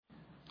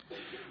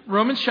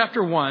Romans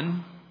chapter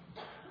 1,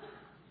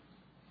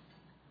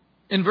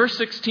 in verse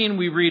 16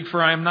 we read,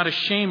 "For I am not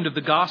ashamed of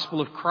the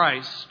gospel of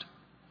Christ,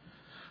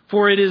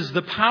 for it is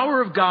the power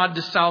of God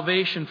to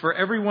salvation for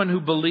everyone who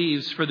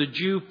believes, for the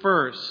Jew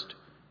first,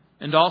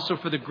 and also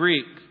for the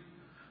Greek.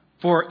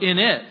 For in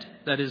it,"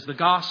 that is the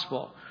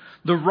gospel,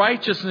 "the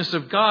righteousness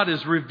of God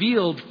is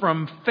revealed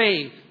from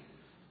faith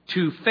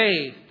to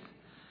faith,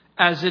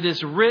 as it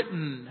is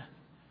written,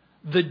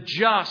 the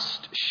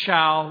just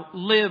shall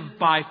live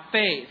by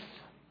faith."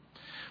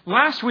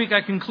 Last week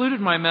I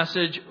concluded my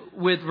message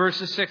with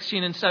verses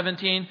 16 and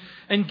 17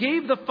 and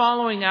gave the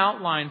following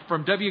outline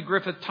from W.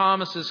 Griffith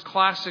Thomas's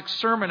classic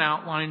sermon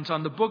outlines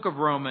on the book of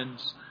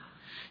Romans.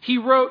 He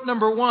wrote,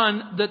 number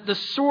one, that the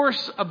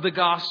source of the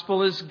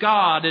gospel is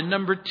God. And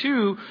number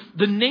two,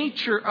 the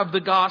nature of the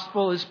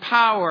gospel is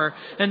power.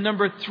 And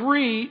number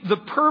three, the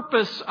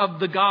purpose of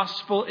the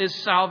gospel is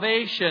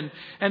salvation.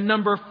 And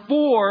number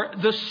four,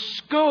 the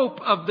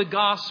scope of the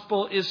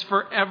gospel is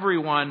for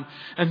everyone.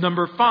 And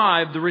number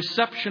five, the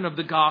reception of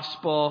the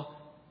gospel,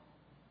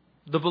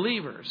 the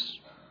believers.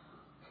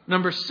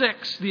 Number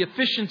six, the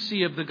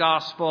efficiency of the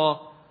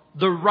gospel,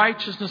 the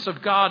righteousness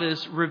of God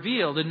is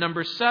revealed. And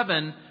number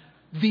seven,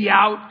 the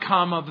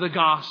outcome of the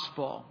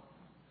gospel.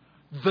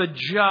 The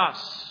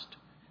just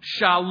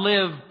shall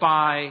live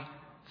by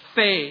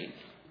faith.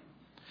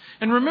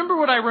 And remember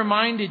what I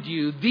reminded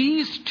you.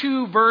 These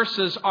two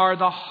verses are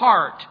the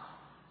heart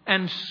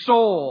and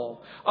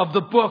soul of the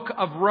book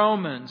of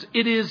Romans.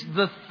 It is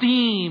the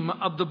theme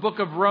of the book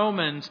of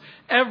Romans.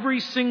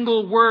 Every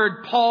single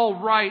word Paul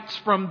writes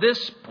from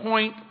this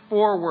point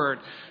forward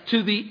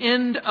to the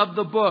end of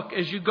the book,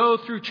 as you go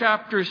through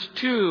chapters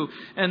 2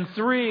 and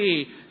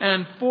 3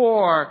 and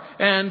 4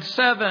 and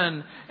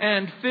 7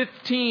 and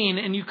 15,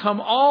 and you come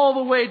all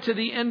the way to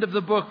the end of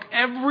the book,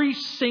 every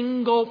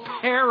single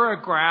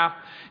paragraph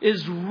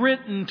is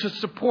written to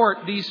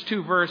support these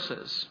two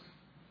verses.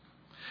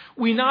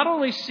 We not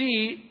only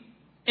see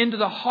into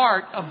the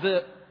heart of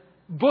the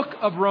book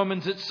of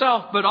Romans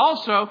itself, but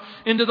also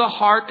into the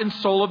heart and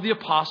soul of the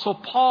Apostle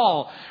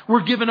Paul.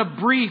 We're given a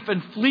brief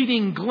and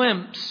fleeting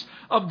glimpse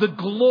of the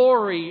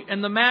glory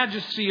and the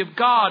majesty of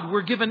God.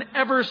 We're given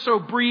ever so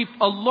brief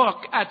a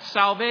look at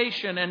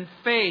salvation and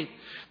faith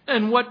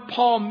and what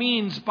Paul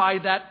means by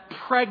that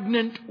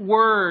pregnant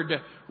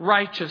word,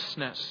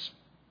 righteousness.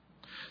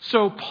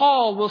 So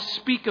Paul will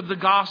speak of the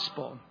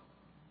gospel.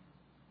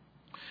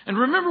 And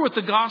remember what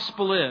the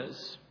gospel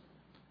is.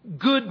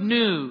 Good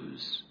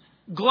news.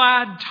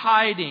 Glad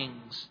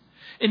tidings.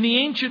 In the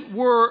ancient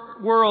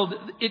world,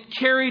 it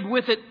carried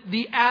with it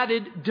the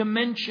added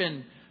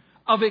dimension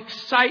of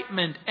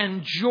excitement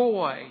and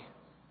joy.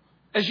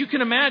 As you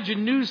can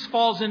imagine, news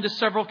falls into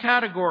several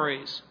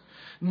categories.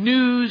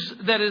 News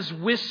that is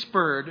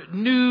whispered,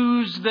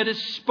 news that is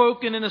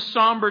spoken in a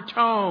somber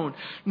tone,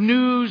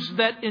 news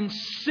that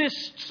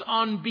insists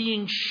on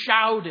being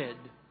shouted.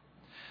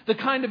 The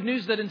kind of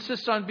news that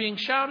insists on being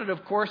shouted,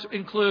 of course,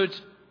 includes,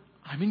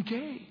 I'm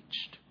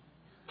engaged.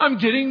 I'm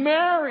getting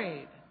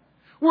married.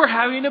 We're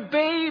having a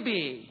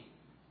baby.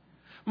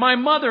 My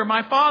mother,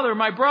 my father,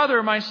 my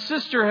brother, my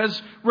sister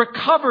has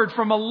recovered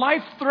from a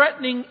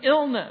life-threatening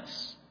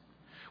illness.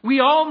 We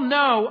all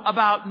know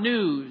about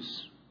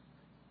news,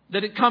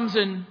 that it comes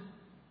in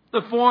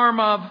the form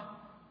of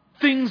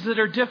things that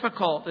are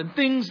difficult and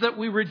things that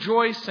we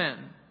rejoice in.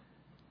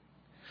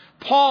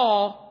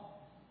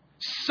 Paul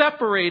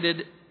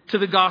separated to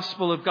the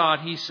gospel of God,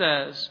 he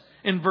says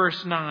in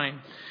verse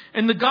 9.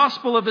 In the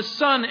gospel of his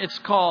Son, it's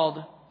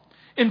called.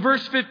 In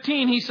verse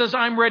 15, he says,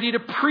 I'm ready to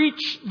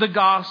preach the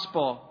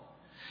gospel.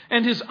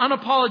 And his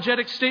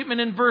unapologetic statement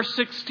in verse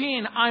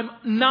 16, I'm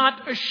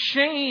not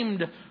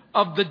ashamed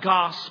of the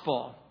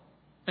gospel.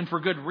 And for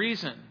good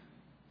reason.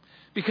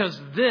 Because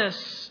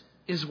this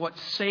is what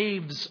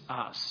saves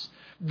us.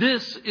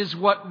 This is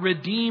what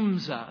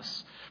redeems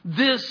us.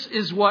 This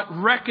is what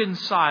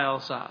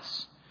reconciles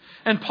us.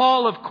 And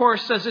Paul, of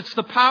course, says it's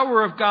the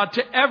power of God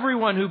to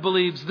everyone who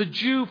believes, the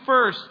Jew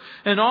first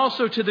and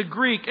also to the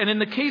Greek. And in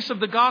the case of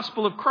the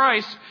gospel of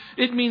Christ,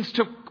 it means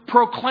to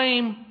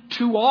proclaim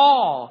to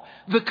all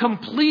the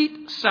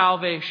complete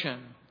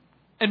salvation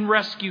and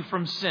rescue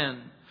from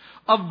sin,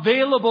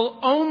 available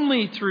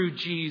only through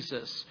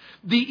Jesus,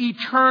 the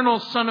eternal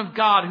Son of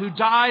God who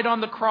died on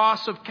the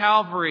cross of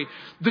Calvary.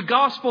 The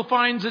gospel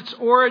finds its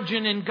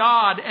origin in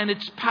God and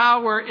its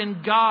power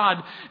in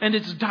God and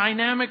its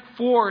dynamic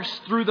force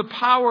through the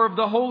power of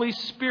the Holy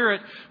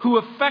Spirit who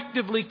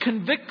effectively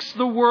convicts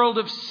the world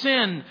of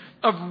sin,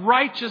 of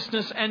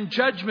righteousness and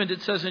judgment,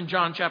 it says in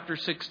John chapter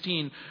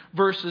 16,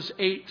 verses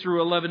 8 through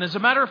 11. As a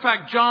matter of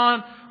fact,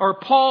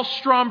 Paul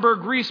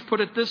Stromberg-Rees put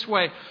it this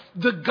way: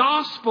 the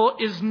gospel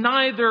is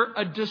neither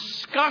a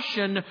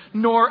discussion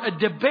nor a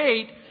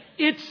debate,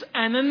 it's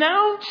an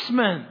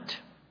announcement.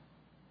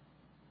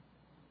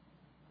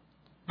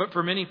 But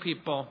for many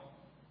people,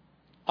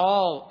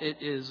 all it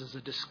is a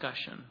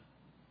discussion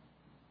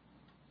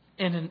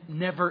and a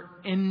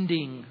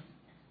never-ending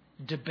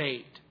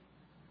debate.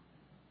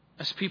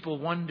 As people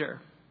wonder,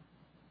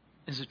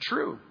 is it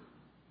true?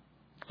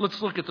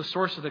 Let's look at the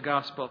source of the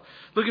gospel.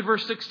 Look at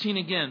verse 16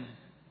 again.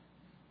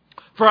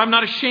 For I'm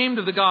not ashamed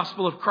of the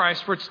gospel of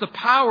Christ, for it's the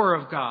power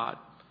of God.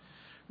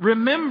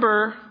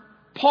 Remember,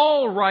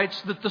 Paul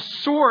writes that the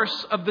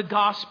source of the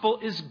gospel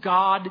is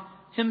God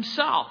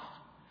Himself.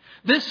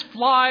 This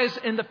flies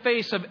in the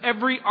face of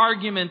every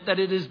argument that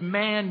it is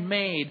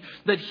man-made,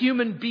 that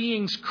human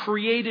beings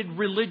created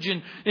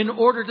religion in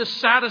order to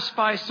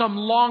satisfy some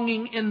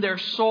longing in their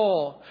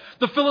soul.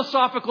 The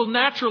philosophical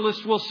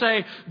naturalist will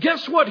say,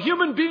 guess what?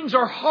 Human beings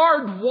are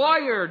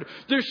hardwired.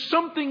 There's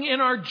something in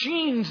our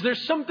genes,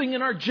 there's something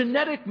in our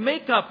genetic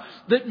makeup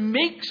that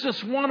makes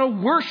us want to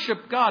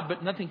worship God.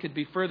 But nothing could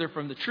be further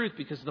from the truth,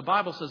 because the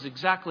Bible says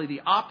exactly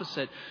the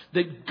opposite,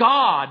 that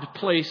God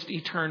placed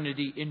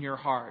eternity in your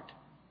heart.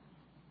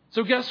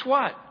 So guess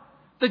what?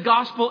 The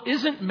gospel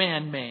isn't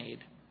man-made.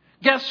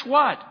 Guess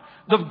what?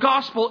 The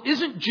gospel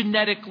isn't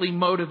genetically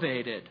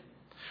motivated.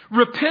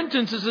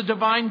 Repentance is a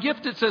divine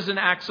gift, it says in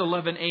Acts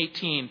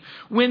 11:18.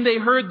 When they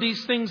heard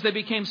these things, they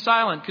became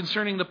silent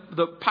concerning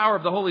the power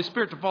of the Holy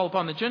Spirit to fall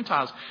upon the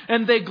Gentiles.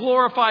 And they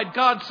glorified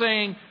God,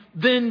 saying,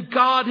 then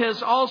God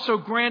has also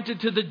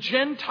granted to the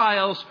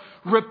Gentiles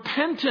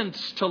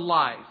repentance to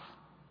life.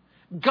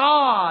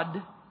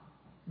 God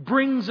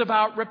brings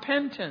about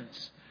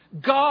repentance.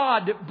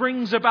 God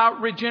brings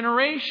about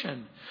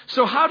regeneration.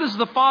 So how does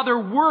the Father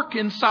work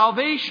in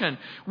salvation?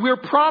 We're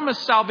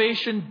promised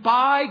salvation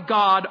by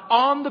God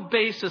on the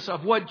basis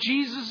of what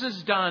Jesus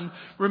has done.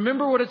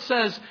 Remember what it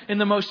says in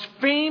the most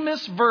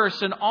famous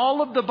verse in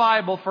all of the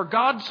Bible. For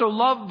God so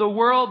loved the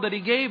world that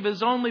He gave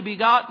His only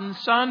begotten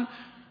Son,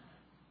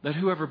 that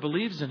whoever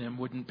believes in Him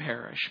wouldn't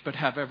perish, but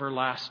have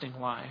everlasting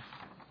life.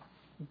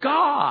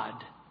 God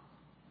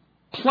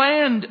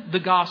planned the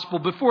gospel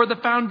before the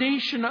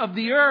foundation of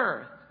the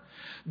earth.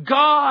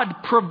 God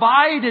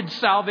provided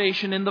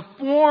salvation in the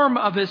form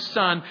of His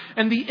Son,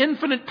 and the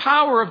infinite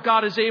power of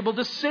God is able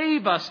to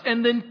save us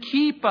and then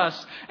keep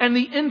us. And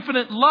the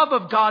infinite love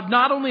of God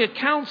not only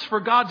accounts for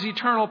God's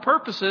eternal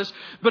purposes,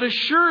 but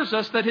assures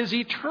us that His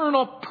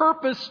eternal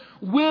purpose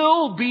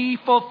will be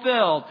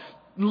fulfilled.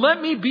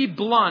 Let me be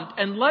blunt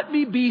and let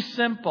me be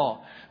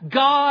simple.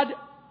 God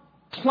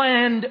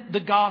planned the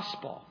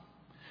gospel.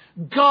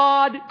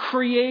 God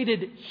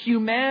created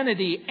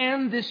humanity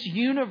and this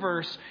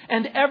universe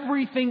and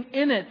everything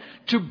in it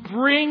to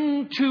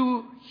bring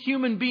to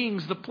human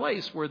beings the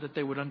place where that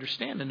they would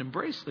understand and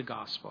embrace the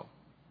gospel.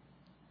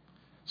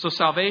 So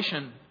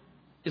salvation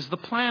is the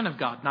plan of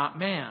God, not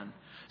man.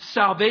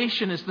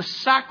 Salvation is the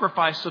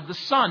sacrifice of the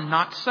Son,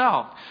 not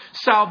self.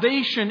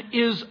 Salvation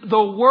is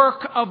the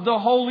work of the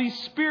Holy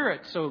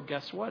Spirit. So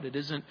guess what? It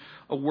isn't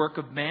a work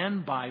of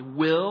man by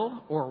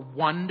will or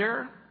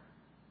wonder.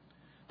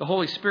 The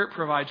Holy Spirit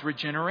provides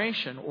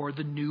regeneration, or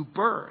the new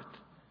birth,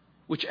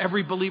 which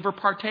every believer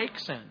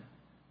partakes in.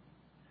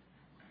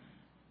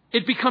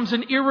 It becomes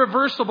an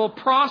irreversible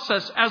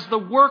process as the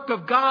work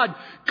of God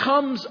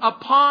comes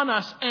upon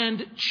us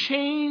and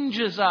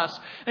changes us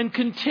and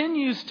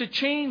continues to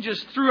change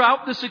us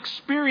throughout this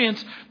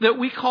experience that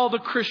we call the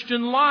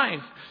Christian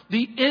life.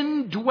 The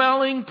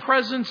indwelling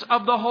presence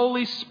of the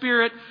Holy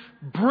Spirit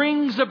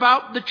brings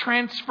about the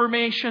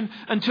transformation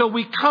until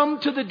we come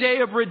to the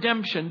day of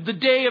redemption, the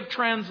day of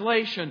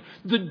translation,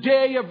 the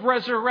day of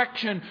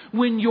resurrection,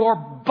 when your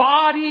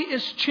body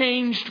is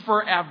changed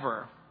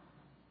forever.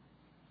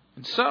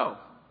 And so,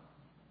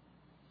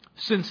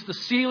 since the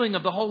sealing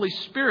of the Holy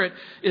Spirit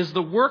is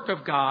the work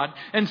of God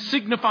and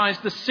signifies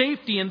the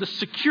safety and the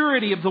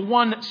security of the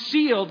one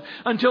sealed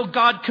until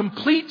God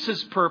completes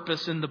His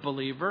purpose in the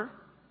believer,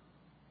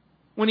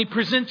 when He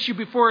presents you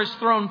before His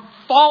throne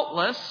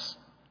faultless,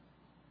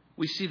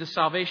 we see the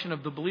salvation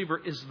of the believer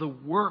is the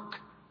work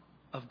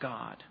of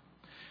God.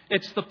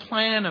 It's the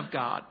plan of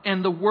God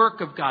and the work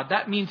of God.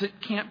 That means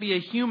it can't be a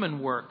human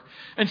work.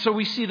 And so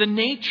we see the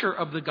nature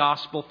of the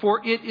gospel,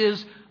 for it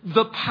is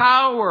the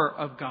power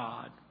of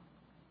God.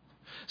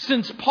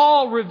 Since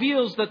Paul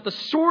reveals that the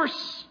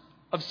source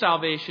of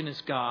salvation is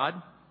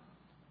God,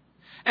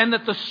 and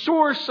that the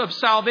source of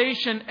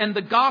salvation and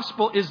the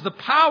gospel is the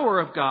power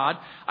of God,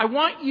 I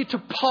want you to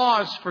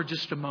pause for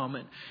just a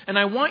moment. And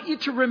I want you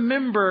to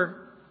remember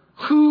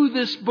who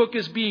this book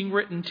is being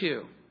written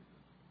to.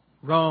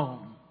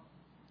 Rome.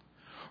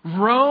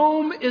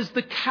 Rome is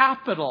the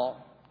capital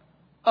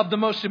of the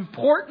most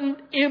important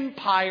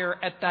empire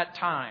at that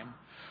time.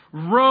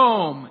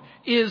 Rome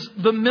is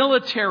the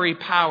military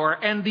power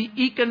and the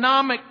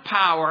economic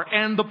power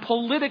and the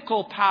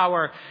political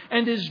power,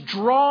 and is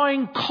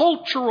drawing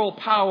cultural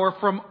power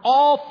from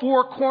all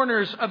four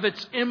corners of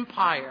its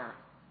empire.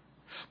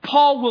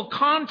 Paul will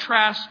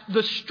contrast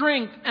the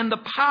strength and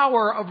the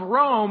power of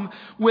Rome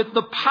with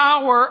the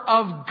power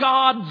of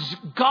God's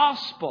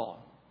gospel.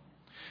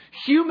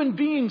 Human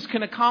beings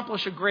can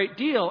accomplish a great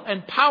deal,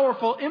 and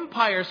powerful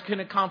empires can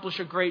accomplish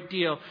a great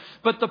deal.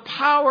 But the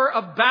power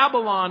of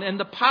Babylon and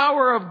the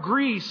power of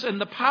Greece and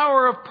the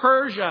power of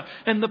Persia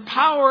and the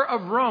power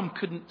of Rome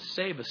couldn't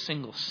save a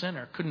single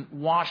sinner, couldn't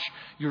wash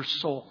your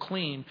soul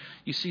clean.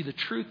 You see, the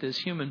truth is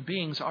human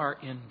beings are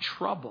in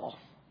trouble.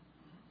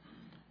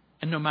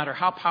 And no matter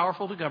how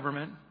powerful the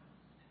government,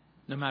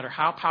 no matter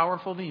how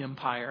powerful the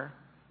empire,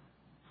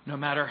 no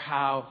matter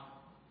how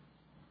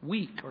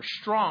weak or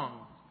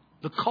strong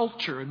the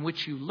culture in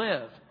which you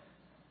live,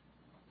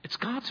 it's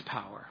God's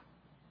power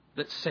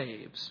that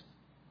saves.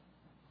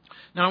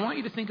 Now, I want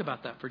you to think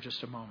about that for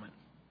just a moment.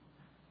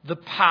 The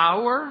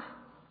power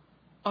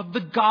of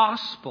the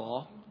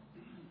gospel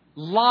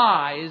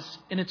lies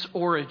in its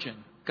origin,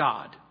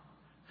 God.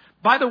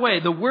 By the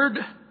way, the word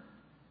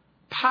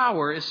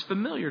power is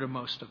familiar to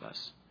most of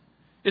us.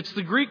 It's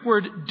the Greek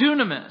word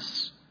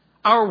dunamis.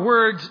 Our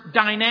words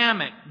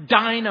dynamic,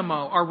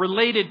 dynamo are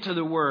related to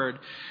the word.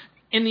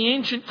 In the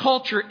ancient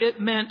culture,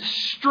 it meant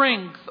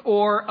strength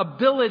or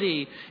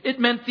ability. It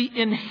meant the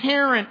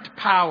inherent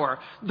power,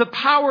 the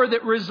power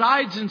that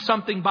resides in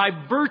something by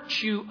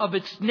virtue of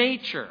its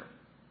nature.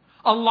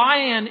 A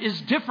lion is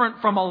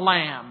different from a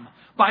lamb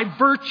by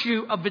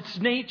virtue of its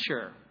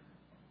nature.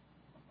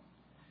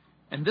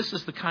 And this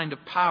is the kind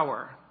of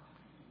power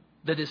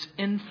that is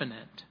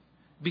infinite,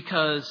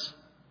 because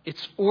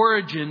its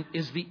origin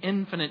is the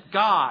infinite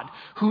God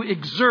who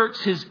exerts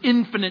His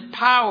infinite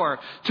power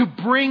to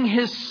bring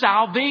His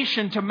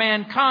salvation to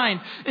mankind.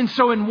 And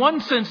so in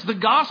one sense, the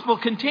gospel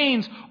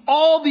contains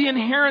all the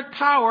inherent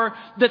power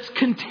that's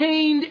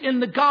contained in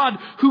the God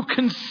who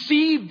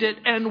conceived it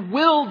and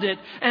willed it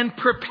and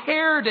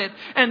prepared it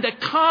and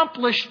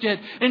accomplished it.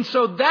 And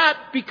so that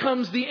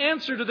becomes the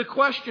answer to the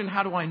question,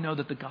 how do I know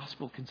that the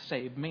gospel can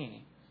save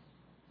me?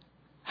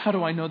 How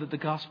do I know that the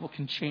gospel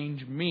can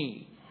change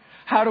me?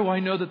 How do I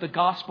know that the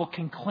gospel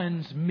can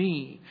cleanse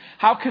me?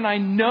 How can I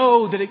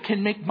know that it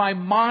can make my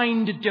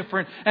mind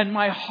different and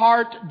my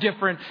heart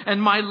different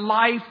and my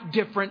life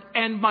different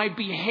and my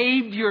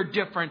behavior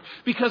different?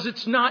 Because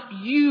it's not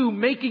you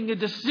making a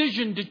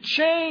decision to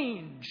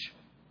change.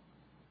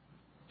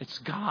 It's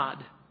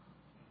God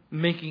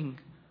making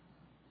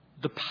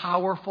the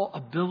powerful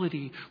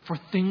ability for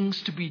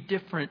things to be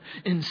different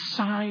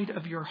inside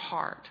of your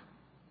heart.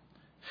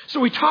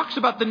 So he talks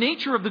about the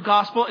nature of the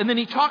gospel, and then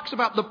he talks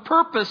about the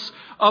purpose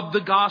of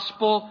the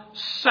gospel,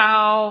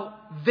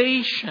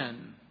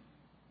 salvation.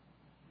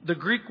 The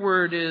Greek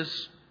word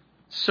is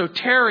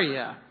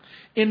soteria.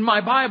 In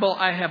my Bible,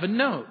 I have a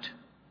note.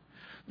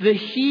 The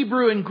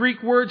Hebrew and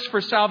Greek words for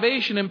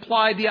salvation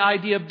imply the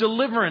idea of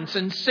deliverance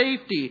and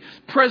safety,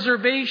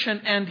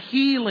 preservation and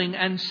healing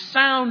and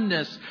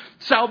soundness.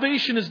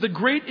 Salvation is the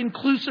great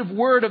inclusive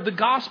word of the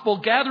gospel,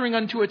 gathering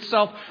unto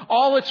itself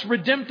all its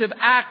redemptive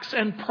acts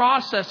and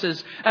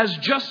processes as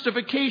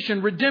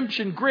justification,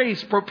 redemption,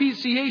 grace,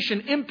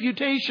 propitiation,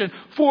 imputation,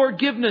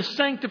 forgiveness,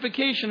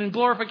 sanctification, and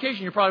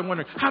glorification. You're probably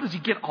wondering, how does he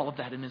get all of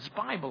that in his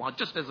Bible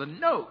just as a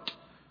note?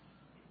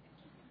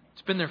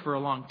 It's been there for a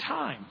long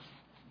time.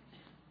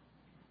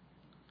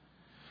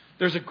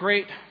 There's a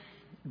great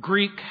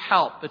Greek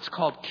help. It's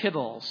called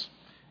Kittles.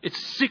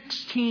 It's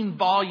 16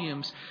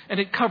 volumes, and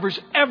it covers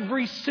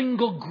every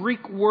single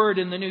Greek word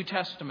in the New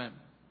Testament.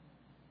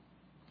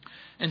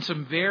 And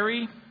some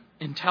very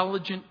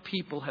intelligent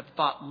people have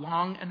thought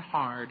long and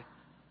hard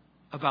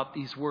about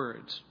these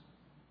words.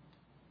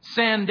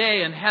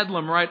 Sanday and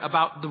Headlam write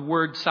about the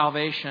word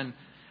salvation.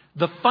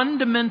 The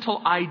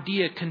fundamental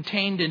idea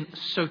contained in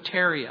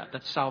soteria,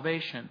 that's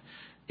salvation,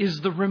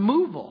 is the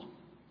removal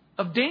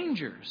of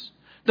dangers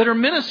that are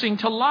menacing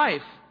to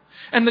life,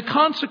 and the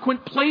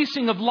consequent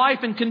placing of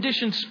life in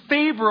conditions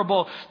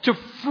favorable to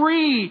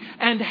free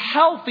and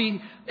healthy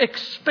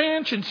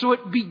expansion. So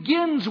it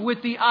begins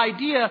with the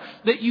idea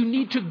that you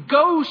need to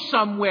go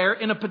somewhere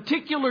in a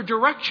particular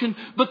direction,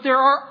 but there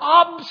are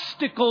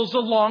obstacles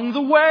along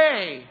the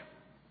way.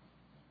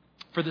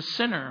 For the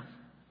sinner,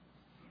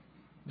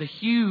 the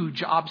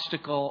huge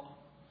obstacle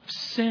of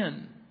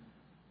sin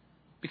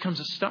becomes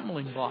a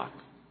stumbling block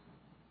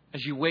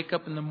as you wake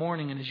up in the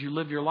morning and as you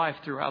live your life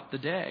throughout the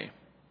day.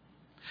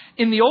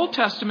 In the Old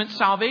Testament,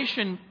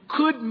 salvation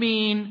could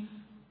mean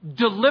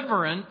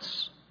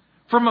deliverance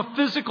from a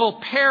physical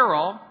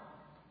peril.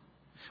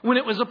 When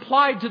it was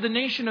applied to the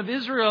nation of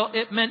Israel,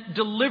 it meant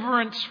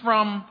deliverance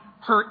from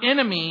her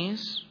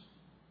enemies.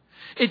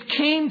 It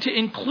came to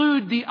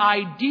include the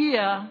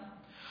idea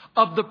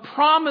of the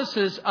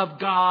promises of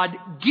God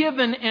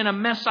given in a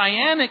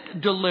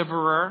messianic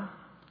deliverer.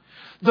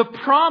 The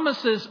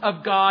promises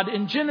of God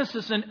in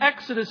Genesis and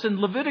Exodus and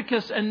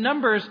Leviticus and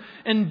Numbers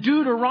and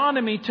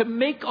Deuteronomy to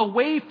make a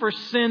way for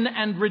sin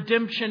and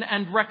redemption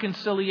and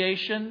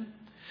reconciliation.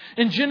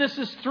 In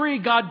Genesis 3,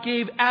 God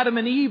gave Adam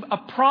and Eve a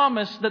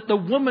promise that the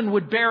woman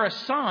would bear a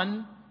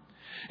son.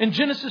 In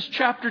Genesis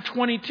chapter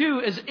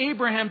 22, as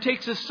Abraham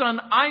takes his son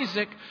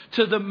Isaac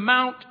to the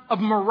Mount of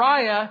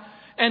Moriah,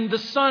 and the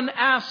son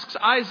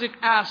Isaac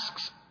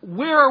asks,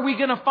 where are we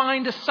going to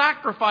find a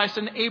sacrifice?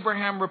 And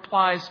Abraham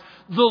replies,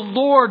 the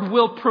Lord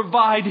will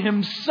provide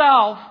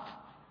Himself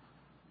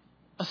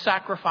a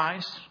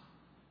sacrifice.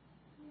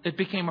 It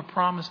became a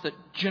promise that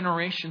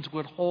generations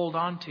would hold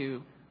on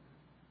to.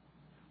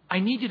 I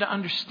need you to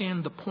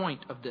understand the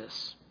point of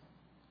this.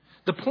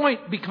 The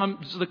point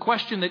becomes the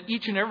question that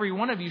each and every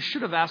one of you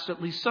should have asked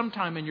at least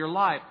sometime in your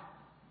life.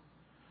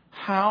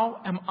 How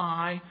am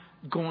I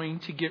going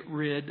to get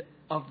rid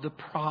of the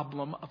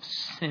problem of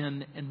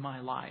sin in my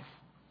life?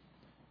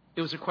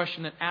 It was a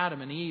question that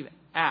Adam and Eve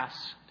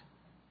asked,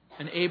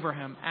 and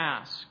Abraham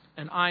asked,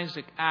 and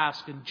Isaac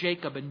asked, and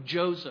Jacob and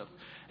Joseph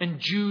and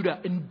Judah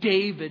and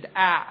David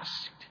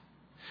asked.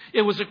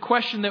 It was a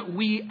question that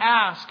we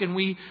ask, and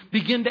we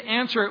begin to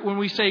answer it when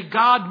we say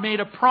God made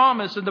a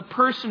promise in the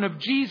person of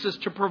Jesus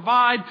to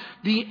provide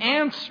the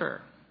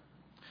answer.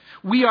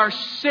 We are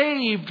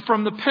saved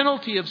from the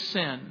penalty of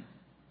sin.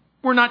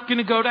 We're not going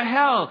to go to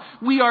hell.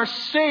 We are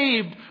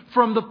saved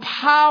from the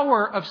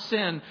power of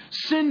sin.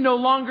 Sin no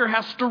longer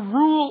has to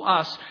rule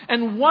us.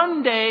 And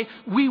one day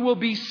we will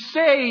be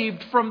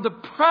saved from the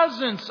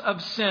presence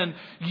of sin.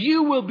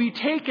 You will be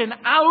taken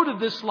out of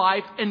this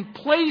life and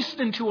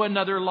placed into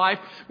another life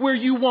where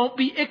you won't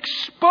be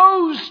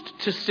exposed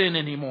to sin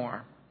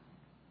anymore.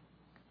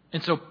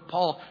 And so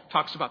Paul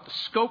talks about the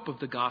scope of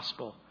the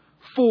gospel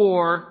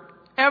for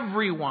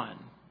everyone.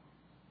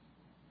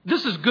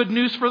 This is good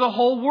news for the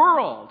whole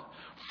world.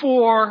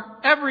 For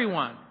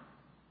everyone.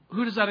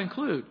 Who does that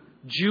include?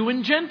 Jew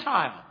and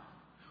Gentile.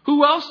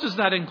 Who else does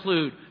that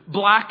include?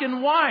 Black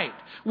and white.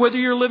 Whether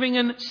you're living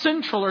in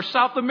Central or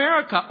South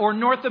America or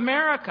North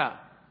America.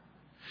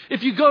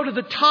 If you go to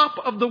the top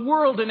of the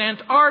world in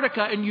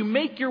Antarctica and you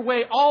make your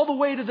way all the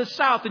way to the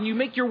south and you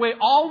make your way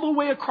all the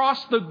way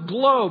across the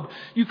globe,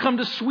 you come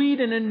to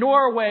Sweden and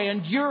Norway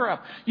and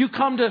Europe, you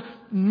come to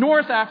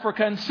North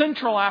Africa and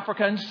Central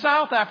Africa and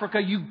South Africa,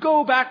 you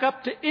go back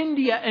up to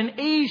India and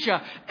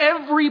Asia,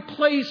 every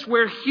place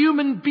where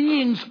human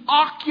beings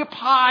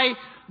occupy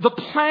the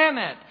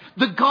planet,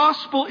 the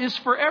gospel is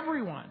for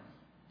everyone.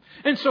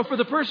 And so for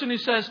the person who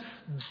says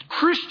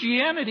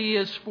Christianity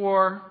is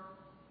for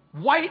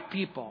white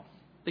people,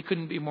 they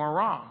couldn't be more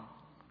wrong.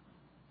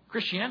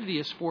 Christianity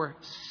is for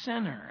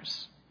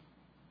sinners.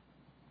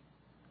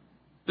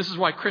 This is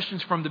why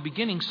Christians from the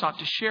beginning sought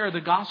to share the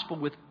gospel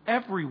with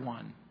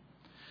everyone.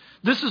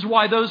 This is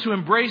why those who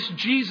embrace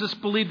Jesus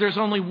believe there's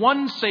only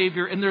one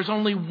Savior and there's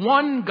only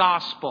one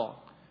gospel.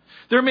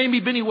 There may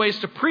be many ways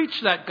to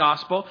preach that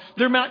gospel.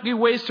 There might be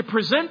ways to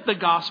present the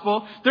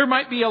gospel. There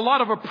might be a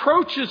lot of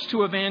approaches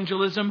to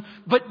evangelism.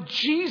 But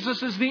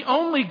Jesus is the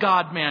only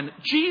God-man.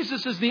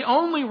 Jesus is the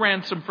only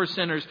ransom for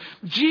sinners.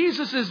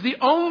 Jesus is the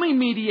only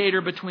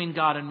mediator between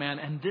God and man.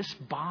 And this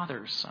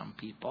bothers some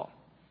people.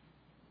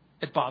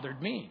 It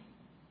bothered me.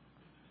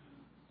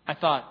 I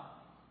thought,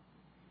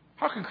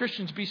 how can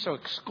Christians be so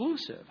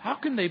exclusive? How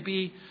can they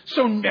be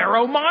so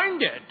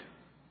narrow-minded?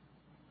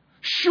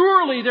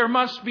 Surely there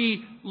must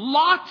be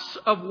lots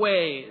of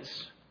ways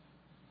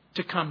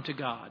to come to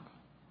God.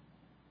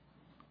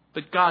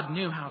 But God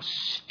knew how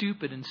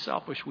stupid and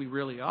selfish we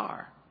really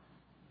are.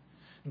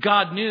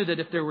 God knew that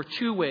if there were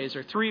 2 ways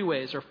or 3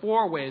 ways or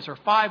 4 ways or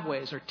 5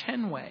 ways or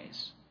 10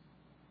 ways,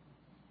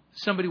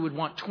 somebody would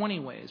want 20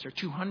 ways or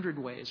 200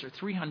 ways or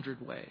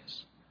 300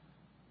 ways.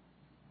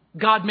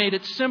 God made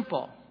it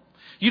simple.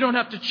 You don't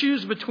have to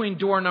choose between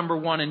door number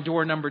 1 and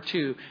door number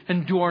 2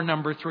 and door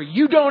number 3.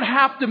 You don't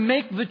have to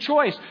make the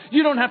choice.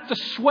 You don't have to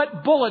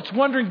sweat bullets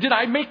wondering, did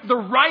I make the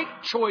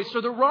right choice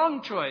or the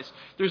wrong choice?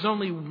 There's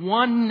only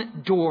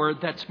one door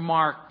that's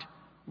marked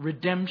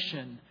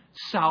redemption,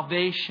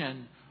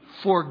 salvation,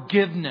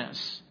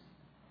 forgiveness.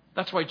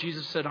 That's why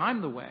Jesus said,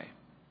 I'm the way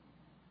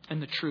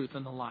and the truth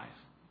and the life.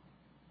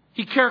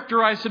 He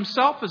characterized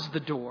himself as the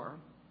door.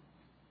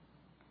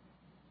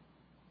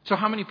 So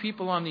how many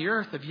people on the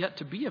earth have yet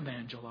to be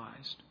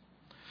evangelized?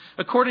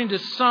 According to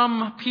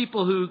some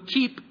people who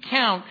keep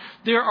count,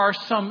 there are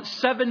some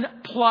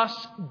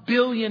 7+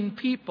 billion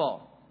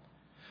people.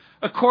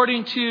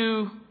 According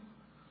to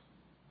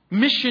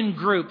mission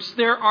groups,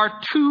 there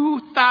are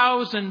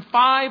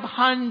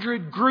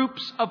 2,500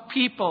 groups of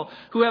people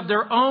who have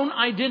their own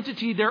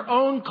identity, their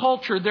own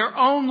culture, their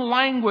own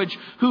language,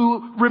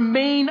 who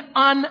remain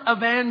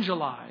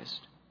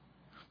unevangelized.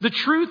 The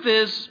truth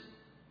is,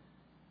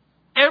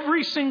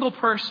 every single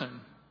person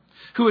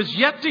who has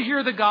yet to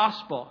hear the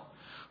gospel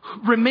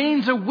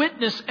remains a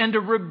witness and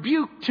a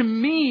rebuke to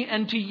me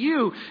and to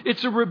you.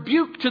 It's a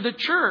rebuke to the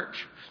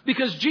church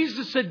because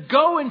Jesus said,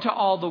 go into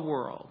all the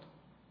world.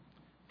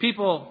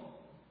 People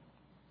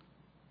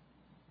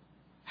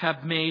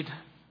have made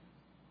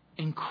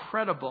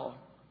incredible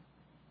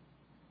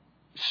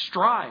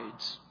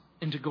strides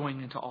into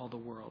going into all the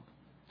world.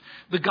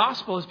 The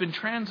gospel has been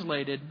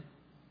translated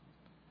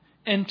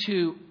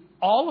into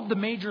all of the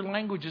major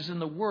languages in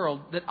the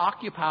world that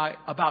occupy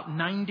about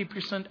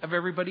 90% of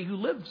everybody who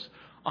lives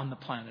on the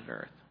planet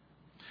Earth.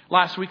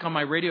 Last week on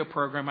my radio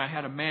program, I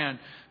had a man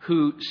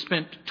who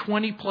spent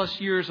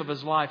 20+ years of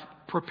his life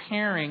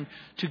preparing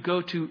to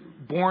go to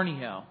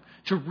Borneo,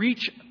 to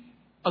reach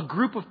a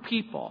group of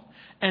people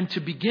and to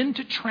begin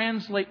to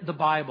translate the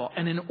Bible.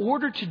 And in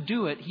order to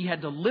do it, he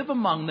had to live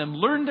among them,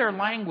 learn their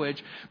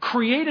language,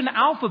 create an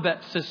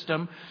alphabet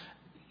system,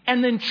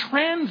 and then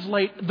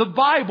translate the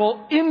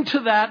Bible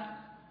into that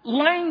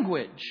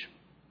language.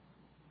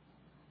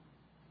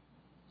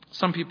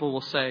 Some people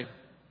will say,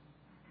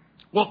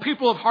 Well,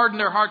 people have hardened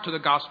their heart to the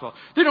gospel.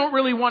 They don't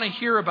really want to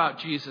hear about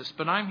Jesus.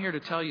 But I'm here to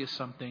tell you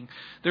something.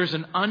 There's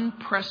an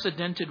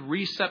unprecedented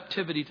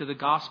receptivity to the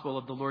gospel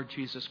of the Lord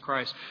Jesus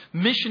Christ.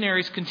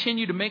 Missionaries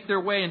continue to make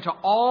their way into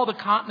all the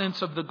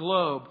continents of the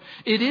globe.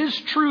 It is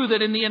true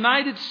that in the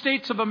United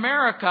States of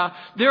America,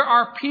 there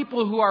are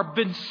people who have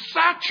been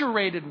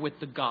saturated with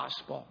the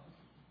gospel.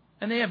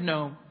 And they have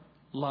no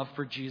love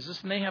for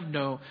Jesus. And they have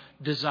no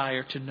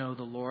desire to know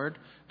the Lord.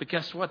 But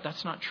guess what?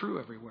 That's not true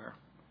everywhere.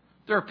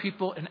 There are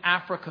people in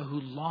Africa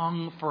who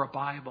long for a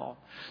Bible.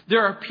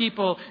 There are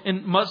people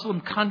in Muslim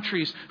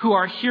countries who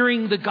are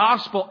hearing the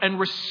gospel and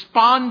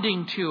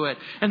responding to it.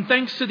 And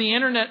thanks to the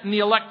internet and the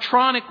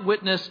electronic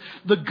witness,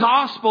 the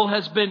gospel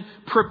has been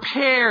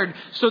prepared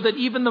so that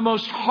even the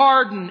most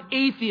hardened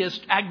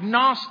atheist,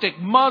 agnostic,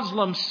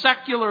 Muslim,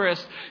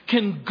 secularist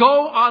can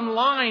go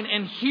online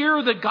and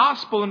hear the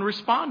gospel and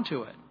respond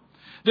to it.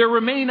 There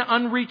remain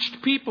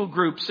unreached people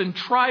groups and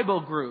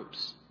tribal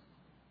groups.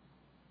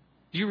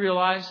 Do you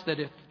realize that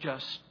if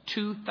just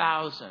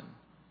 2,000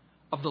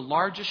 of the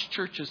largest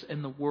churches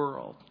in the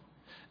world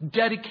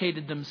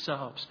dedicated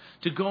themselves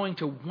to going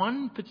to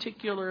one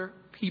particular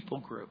people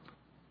group,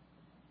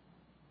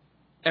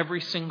 every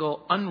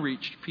single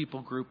unreached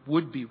people group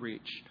would be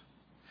reached?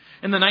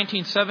 In the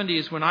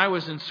 1970s, when I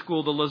was in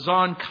school, the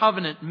Lausanne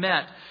Covenant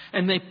met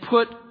and they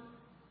put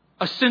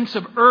a sense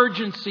of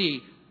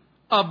urgency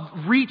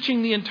of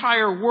reaching the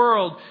entire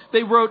world.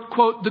 They wrote,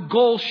 quote, "The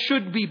goal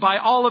should be by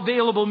all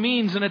available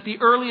means and at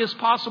the earliest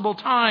possible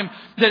time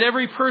that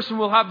every person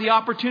will have the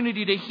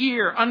opportunity to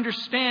hear,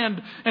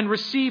 understand, and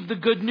receive the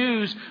good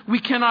news. We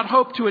cannot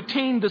hope to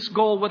attain this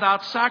goal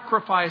without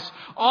sacrifice.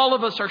 All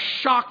of us are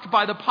shocked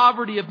by the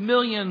poverty of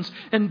millions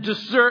and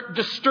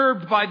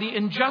disturbed by the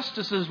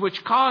injustices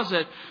which cause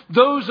it.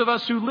 Those of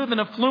us who live in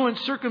affluent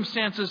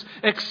circumstances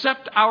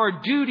accept our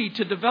duty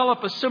to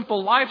develop a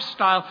simple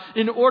lifestyle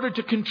in order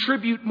to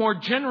contribute more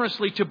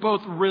generously to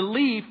both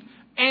relief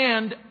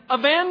and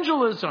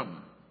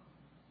evangelism."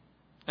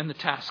 And the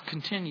task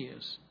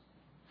continues.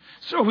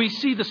 So we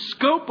see the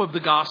scope of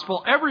the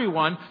gospel,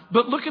 everyone,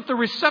 but look at the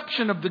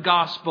reception of the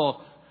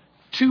gospel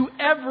to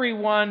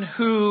everyone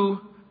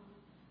who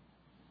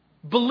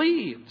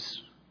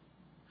believes.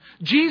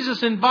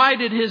 Jesus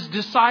invited his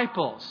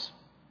disciples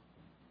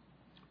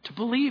to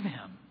believe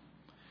him.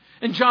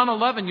 In John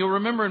 11, you'll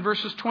remember in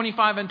verses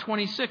 25 and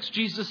 26,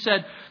 Jesus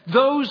said,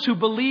 "Those who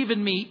believe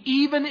in me,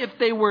 even if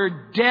they were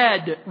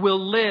dead,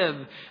 will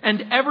live.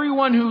 And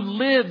everyone who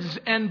lives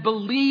and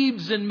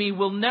believes in me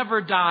will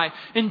never die."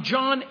 In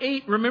John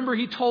 8, remember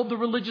he told the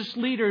religious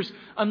leaders,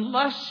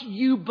 "Unless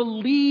you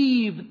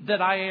believe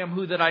that I am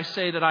who that I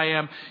say that I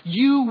am,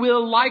 you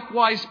will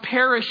likewise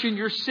perish in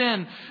your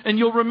sin." And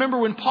you'll remember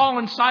when Paul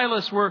and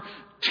Silas were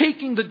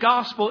taking the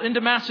gospel into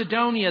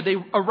Macedonia, they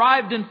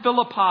arrived in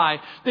Philippi.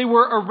 They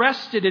were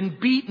arrested and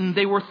beaten.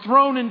 They were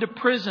thrown into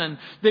prison.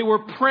 They were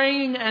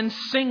praying and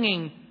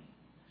singing.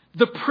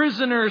 The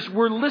prisoners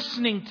were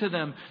listening to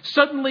them.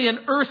 Suddenly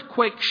an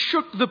earthquake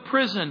shook the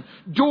prison.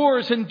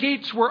 Doors and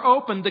gates were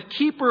opened. The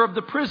keeper of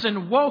the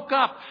prison woke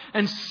up,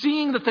 and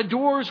seeing that the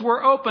doors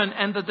were open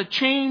and that the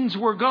chains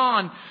were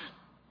gone,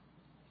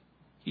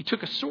 he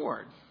took a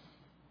sword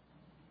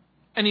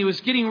and he was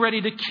getting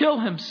ready to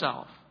kill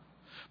himself.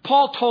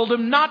 Paul told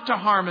him not to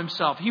harm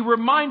himself. He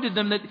reminded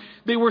them that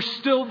they were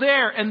still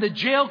there. And the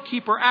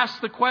jailkeeper asked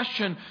the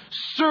question,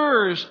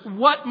 "Sirs,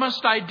 what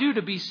must I do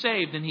to be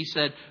saved?" And he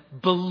said,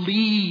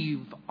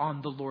 "Believe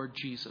on the Lord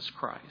Jesus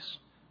Christ,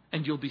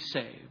 and you'll be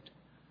saved,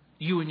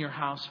 you and your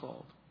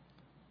household."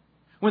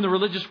 When the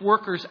religious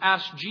workers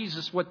asked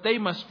Jesus what they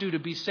must do to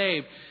be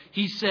saved,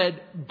 he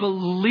said,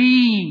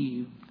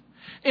 "Believe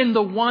in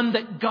the one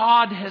that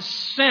God has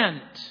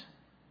sent."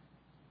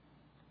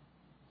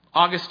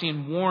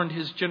 Augustine warned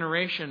his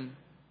generation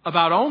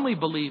about only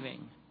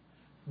believing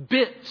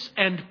bits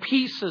and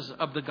pieces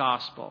of the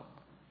gospel.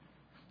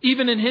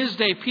 Even in his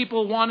day,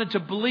 people wanted to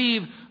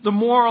believe the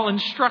moral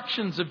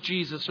instructions of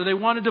Jesus, or they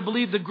wanted to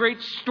believe the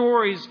great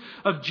stories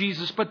of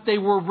Jesus, but they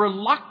were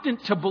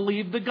reluctant to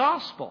believe the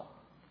gospel,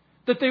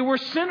 that they were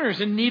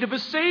sinners in need of a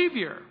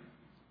Savior.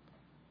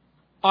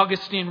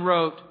 Augustine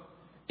wrote,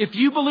 "If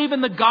you believe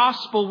in the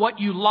gospel what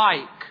you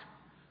like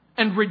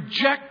and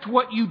reject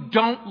what you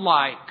don't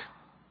like,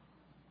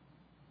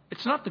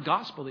 it's not the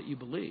gospel that you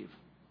believe.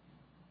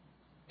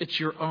 It's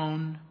your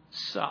own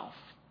self."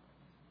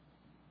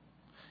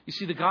 You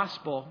see, the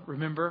gospel,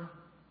 remember,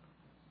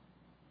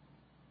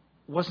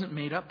 wasn't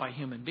made up by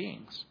human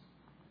beings.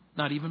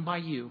 Not even by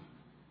you.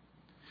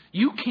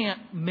 You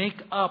can't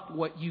make up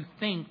what you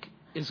think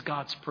is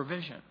God's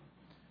provision.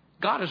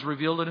 God has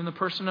revealed it in the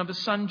person of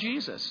his Son,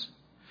 Jesus.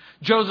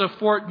 Joseph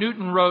Fort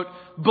Newton wrote,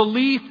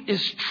 "Belief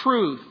is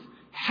truth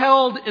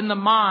held in the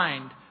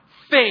mind.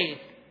 Faith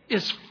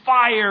is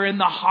fire in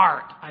the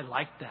heart." I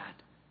like that.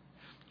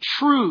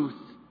 Truth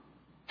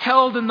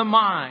held in the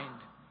mind.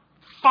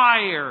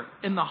 Fire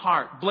in the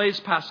heart. Blaise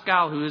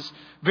Pascal, who is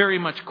very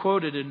much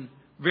quoted and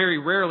very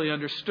rarely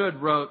understood,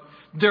 wrote,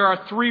 "There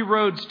are three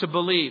roads to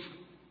belief: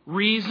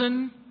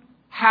 reason,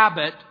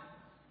 habit,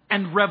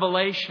 and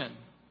revelation.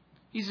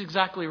 He's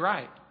exactly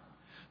right.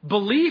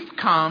 Belief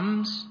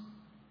comes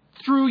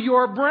through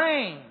your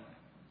brain.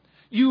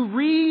 You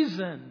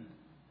reason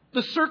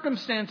the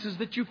circumstances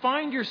that you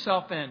find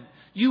yourself in.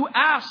 You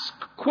ask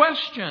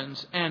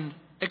questions and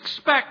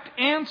expect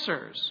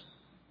answers.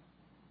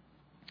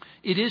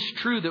 It is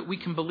true that we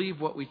can believe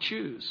what we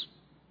choose.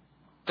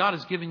 God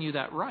has given you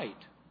that right.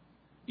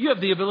 You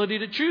have the ability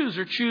to choose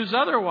or choose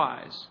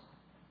otherwise.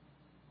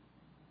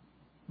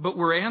 But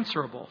we're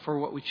answerable for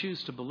what we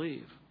choose to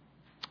believe.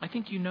 I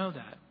think you know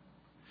that.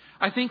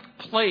 I think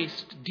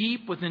placed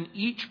deep within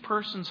each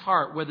person's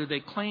heart, whether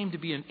they claim to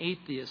be an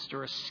atheist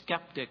or a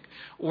skeptic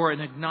or an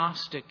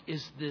agnostic,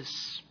 is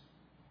this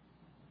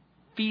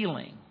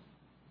feeling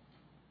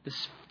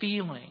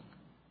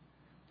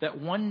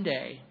that one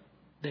day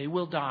they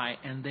will die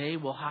and they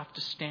will have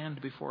to stand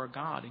before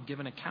God and give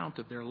an account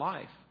of their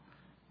life.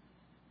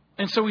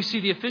 And so we see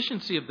the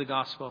efficiency of the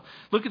gospel.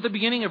 Look at the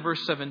beginning of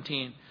verse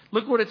 17.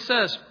 Look what it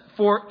says.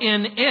 For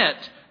in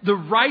it, the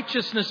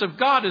righteousness of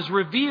God is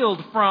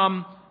revealed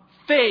from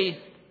faith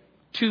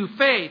to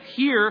faith.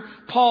 Here,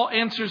 Paul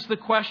answers the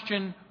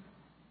question,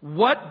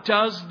 what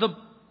does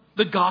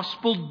the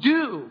gospel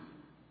do?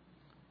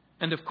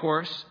 And of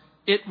course,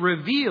 it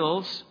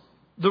reveals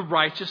the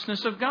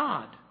righteousness of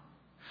God.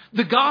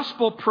 The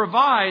gospel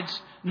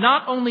provides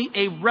not only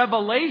a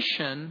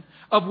revelation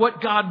of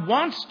what God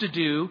wants to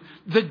do,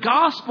 the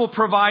gospel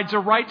provides a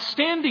right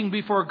standing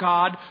before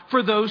God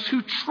for those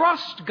who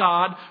trust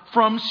God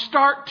from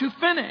start to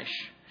finish.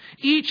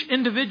 Each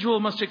individual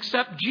must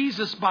accept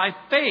Jesus by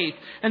faith,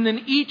 and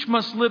then each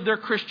must live their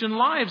Christian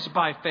lives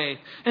by faith.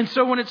 And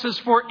so when it says,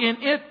 for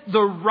in it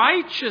the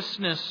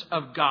righteousness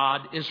of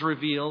God is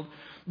revealed,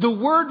 the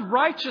word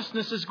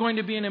righteousness is going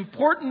to be an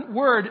important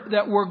word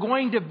that we're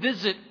going to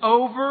visit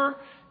over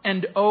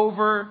and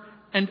over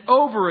and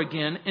over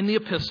again in the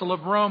epistle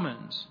of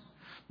Romans.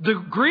 The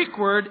Greek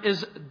word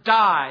is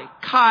kai,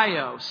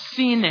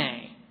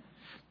 sine.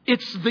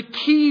 It's the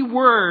key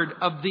word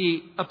of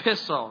the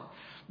epistle.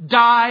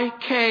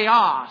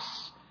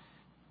 Chaos.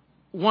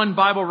 One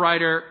Bible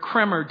writer,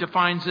 Kremer,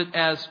 defines it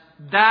as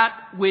that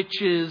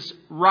which is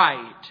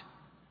right.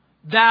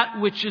 That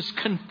which is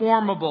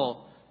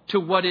conformable to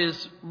what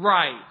is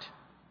right.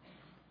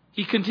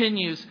 He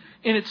continues,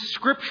 in its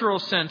scriptural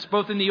sense,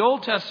 both in the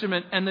Old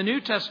Testament and the New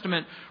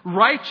Testament,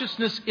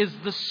 righteousness is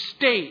the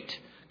state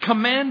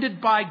commanded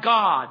by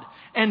God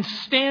and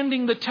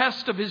standing the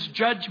test of His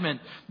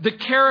judgment, the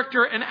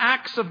character and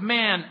acts of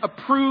man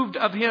approved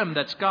of Him,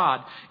 that's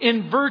God,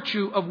 in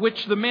virtue of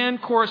which the man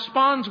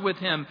corresponds with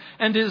Him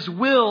and His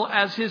will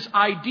as his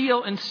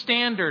ideal and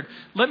standard.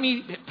 Let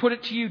me put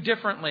it to you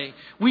differently.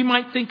 We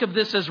might think of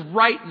this as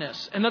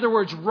rightness. In other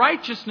words,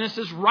 righteousness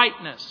is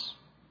rightness.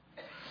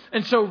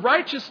 And so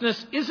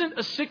righteousness isn't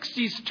a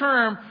 60s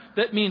term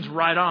that means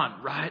right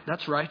on. Right,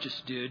 that's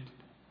righteous, dude.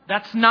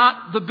 That's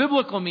not the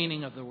biblical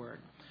meaning of the word.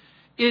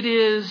 It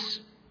is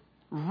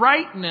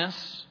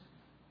rightness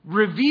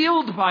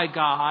revealed by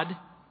God,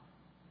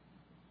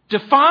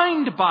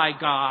 defined by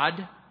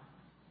God,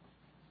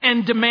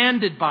 and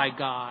demanded by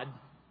God,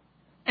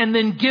 and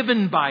then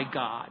given by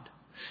God.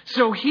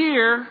 So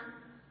here,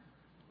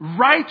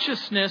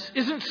 righteousness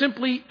isn't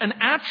simply an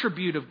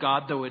attribute of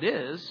God, though it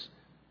is.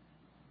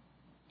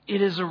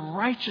 It is a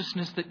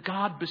righteousness that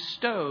God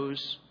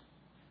bestows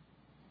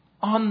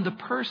on the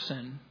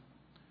person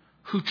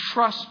who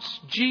trusts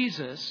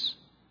Jesus.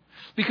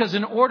 Because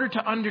in order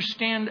to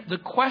understand the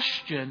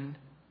question,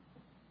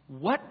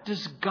 what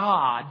does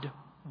God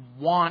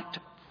want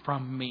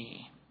from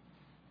me?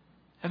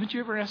 Haven't you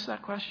ever asked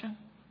that question?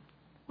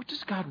 What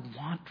does God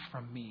want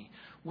from me?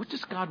 What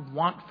does God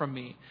want from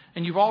me?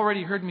 And you've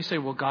already heard me say,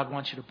 well, God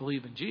wants you to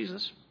believe in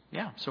Jesus.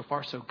 Yeah, so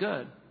far so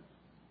good.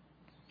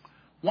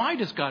 Why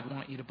does God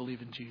want you to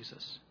believe in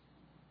Jesus?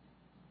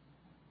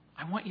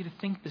 I want you to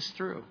think this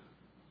through.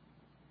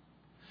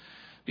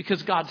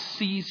 Because God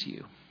sees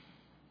you.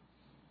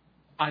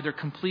 Either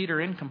complete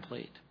or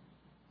incomplete.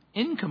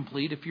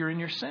 Incomplete if you're in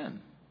your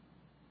sin.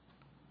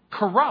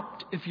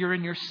 Corrupt if you're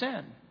in your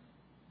sin.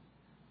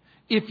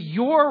 If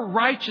your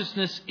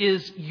righteousness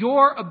is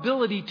your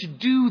ability to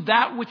do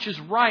that which is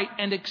right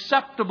and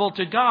acceptable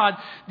to God,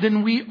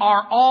 then we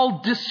are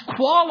all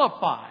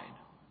disqualified.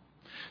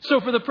 So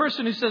for the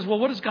person who says, well,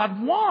 what does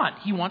God want?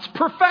 He wants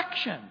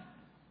perfection.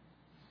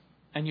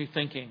 And you're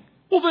thinking,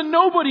 well, then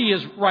nobody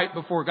is right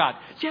before God.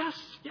 Yes,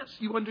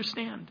 you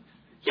understand.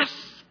 Yes.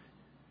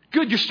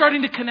 Good, you're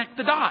starting to connect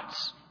the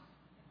dots.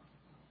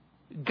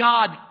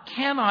 God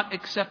cannot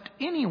accept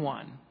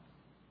anyone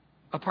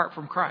apart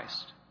from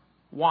Christ.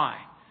 Why?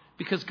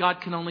 Because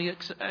God can only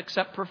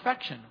accept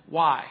perfection.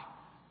 Why?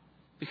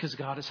 Because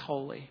God is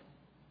holy.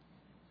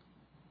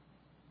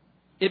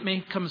 It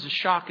may come as a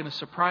shock and a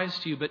surprise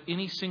to you, but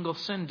any single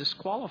sin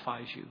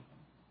disqualifies you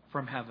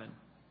from heaven.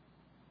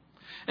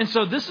 And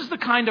so this is the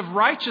kind of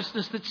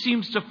righteousness that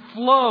seems to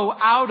flow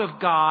out of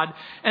God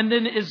and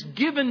then is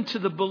given to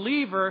the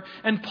believer.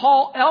 And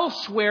Paul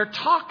elsewhere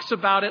talks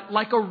about it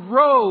like a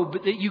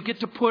robe that you get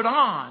to put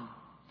on.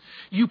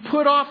 You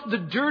put off the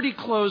dirty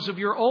clothes of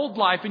your old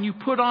life and you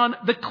put on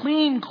the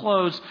clean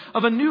clothes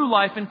of a new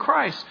life in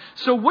Christ.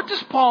 So what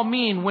does Paul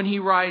mean when he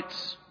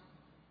writes,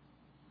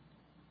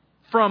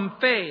 from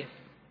faith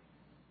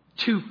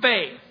to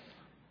faith?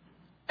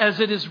 As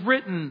it is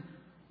written,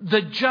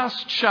 the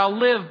just shall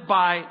live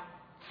by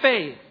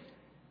faith.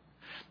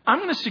 I'm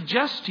going to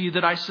suggest to you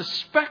that I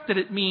suspect that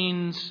it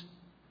means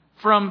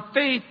from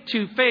faith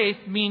to faith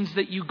means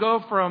that you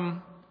go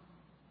from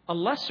a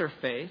lesser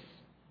faith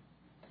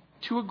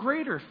to a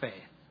greater faith.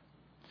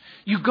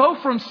 You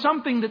go from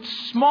something that's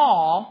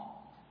small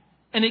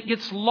and it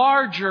gets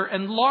larger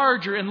and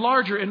larger and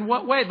larger. In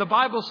what way? The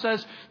Bible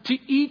says to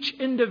each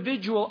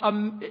individual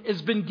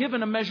has been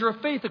given a measure of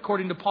faith,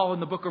 according to Paul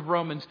in the book of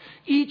Romans.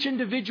 Each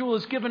individual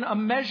is given a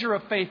measure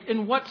of faith.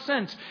 In what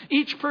sense?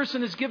 Each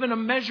person is given a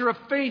measure of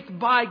faith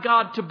by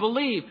God to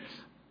believe.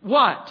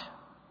 What?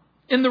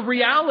 In the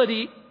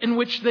reality in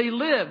which they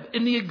live,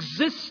 in the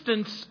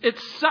existence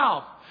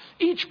itself.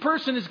 Each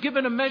person is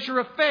given a measure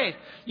of faith.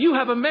 You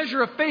have a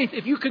measure of faith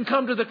if you can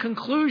come to the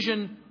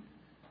conclusion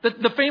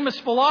that the famous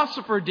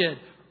philosopher did.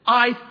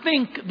 I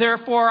think,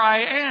 therefore I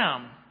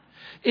am.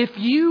 If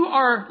you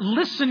are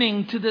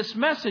listening to this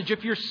message,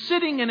 if you're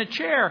sitting in a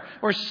chair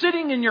or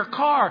sitting in your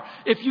car,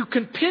 if you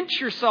can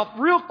pinch yourself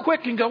real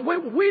quick and go,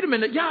 wait a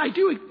minute, yeah, I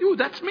do. Ooh,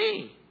 that's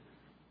me.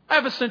 I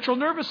have a central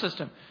nervous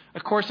system.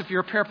 Of course, if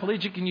you're a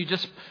paraplegic and you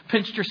just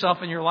pinched yourself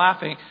and you're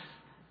laughing,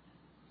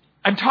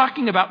 I'm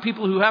talking about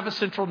people who have a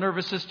central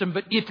nervous system,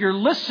 but if you're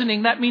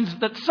listening, that means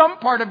that some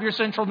part of your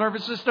central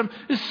nervous system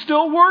is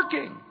still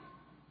working.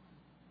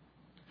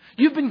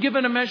 You've been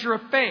given a measure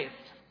of faith.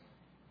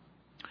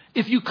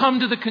 If you come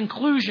to the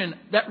conclusion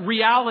that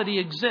reality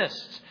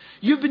exists,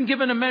 you've been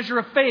given a measure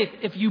of faith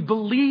if you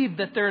believe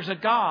that there's a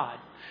God.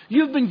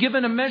 You've been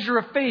given a measure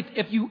of faith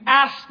if you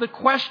ask the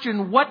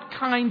question, what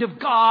kind of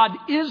God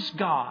is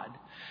God?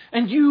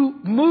 And you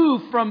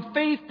move from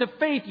faith to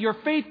faith. Your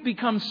faith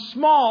becomes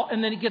small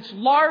and then it gets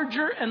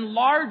larger and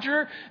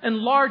larger and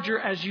larger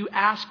as you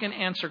ask and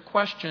answer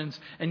questions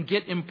and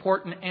get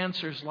important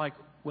answers like,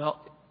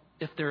 well,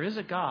 if there is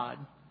a God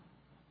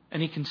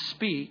and He can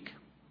speak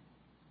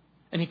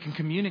and He can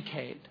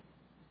communicate,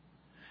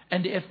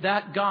 and if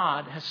that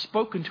God has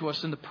spoken to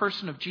us in the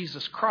person of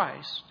Jesus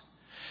Christ,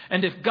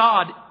 and if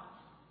God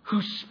who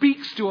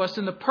speaks to us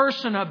in the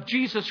person of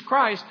Jesus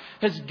Christ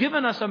has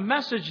given us a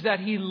message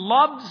that He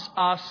loves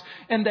us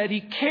and that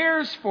He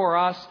cares for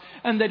us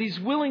and that He's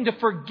willing to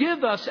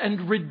forgive us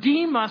and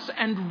redeem us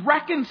and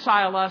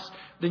reconcile us,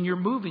 then you're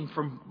moving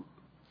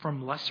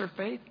from lesser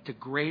faith to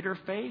greater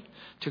faith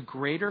to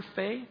greater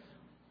faith.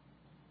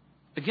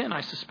 Again,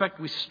 I suspect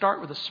we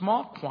start with a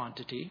small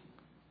quantity.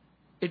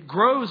 It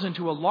grows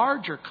into a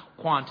larger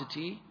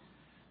quantity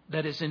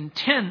that is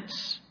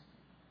intense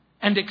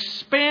and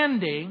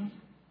expanding.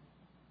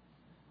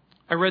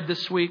 I read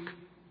this week,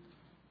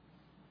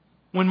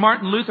 when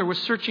Martin Luther was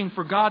searching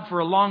for God for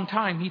a long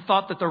time, he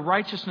thought that the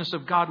righteousness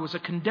of God was a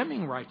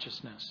condemning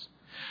righteousness.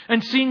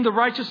 And seeing the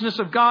righteousness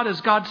of God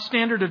as God's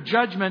standard of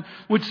judgment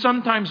would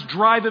sometimes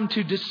drive him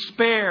to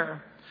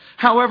despair.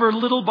 However,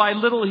 little by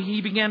little,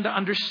 he began to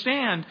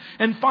understand.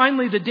 And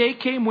finally, the day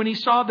came when he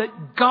saw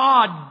that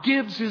God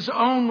gives His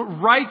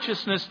own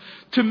righteousness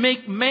to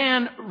make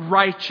man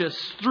righteous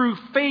through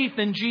faith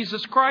in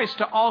Jesus Christ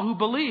to all who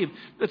believe.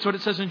 That's what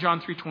it says in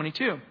John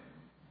 3:22.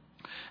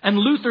 And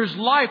Luther's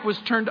life was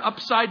turned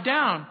upside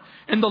down.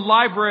 In the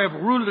library of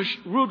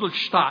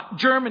Rudolstadt,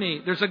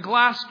 Germany, there's a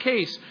glass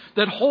case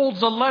that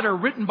holds a letter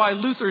written by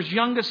Luther's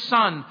youngest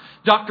son,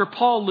 Dr.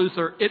 Paul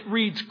Luther. It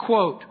reads,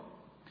 quote,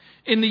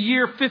 "In the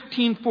year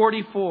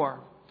 1544,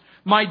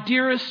 my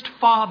dearest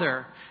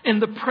father, in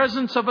the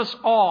presence of us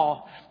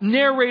all,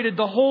 narrated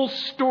the whole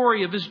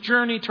story of his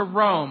journey to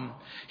Rome.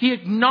 He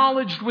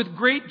acknowledged with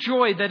great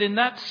joy that in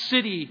that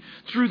city,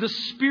 through the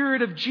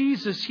Spirit of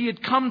Jesus, he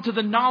had come to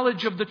the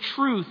knowledge of the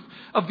truth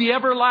of the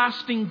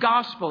everlasting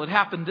gospel." It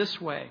happened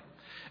this way.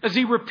 As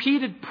he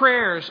repeated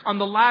prayers on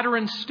the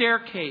Lateran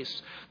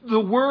staircase, the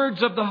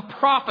words of the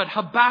prophet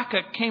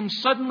Habakkuk came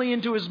suddenly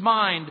into his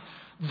mind.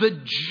 "The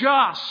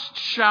just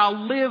shall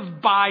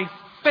live by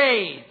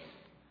faith."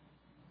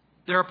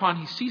 Thereupon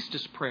he ceased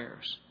his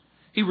prayers.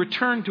 He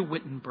returned to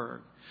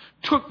Wittenberg,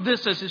 took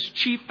this as his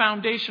chief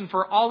foundation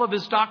for all of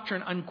his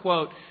doctrine,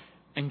 unquote.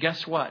 And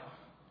guess what?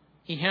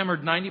 He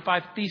hammered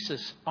 95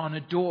 theses on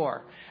a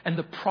door, and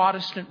the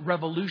Protestant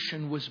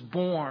Revolution was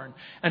born,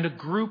 and a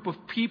group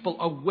of people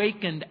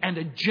awakened, and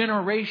a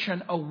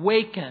generation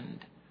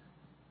awakened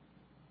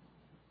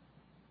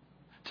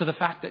to the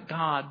fact that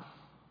God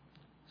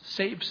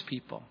saves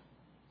people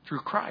through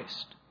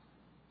Christ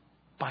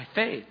by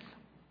faith.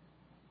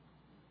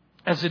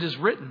 As it is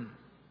written,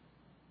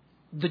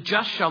 the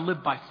just shall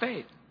live by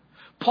faith.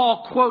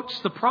 Paul quotes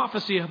the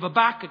prophecy of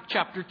Habakkuk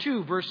chapter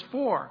 2, verse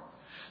 4.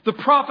 The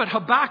prophet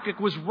Habakkuk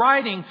was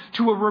writing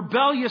to a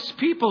rebellious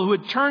people who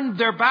had turned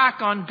their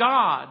back on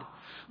God.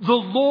 The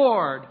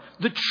Lord,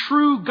 the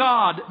true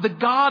God, the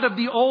God of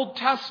the Old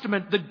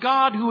Testament, the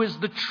God who is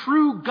the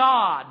true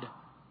God,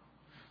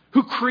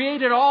 who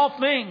created all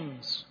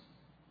things.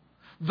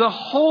 the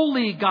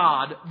holy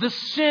God, the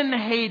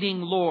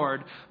sin-hating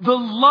Lord, the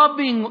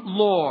loving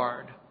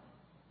Lord,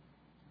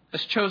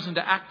 has chosen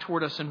to act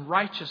toward us in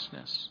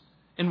righteousness.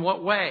 In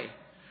what way?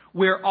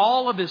 Where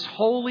all of His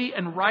holy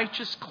and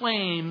righteous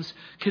claims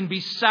can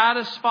be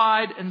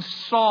satisfied and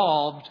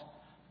solved.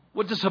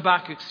 What does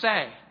Habakkuk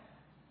say?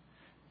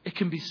 It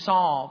can be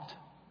solved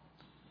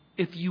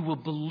if you will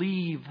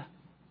believe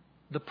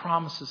the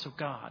promises of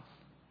God.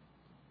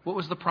 What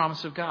was the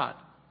promise of God?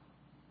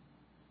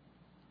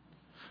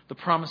 The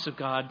promise of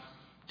God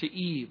to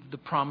Eve, the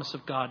promise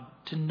of God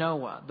to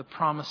Noah, the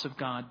promise of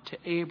God to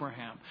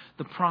Abraham,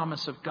 the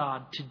promise of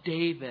God to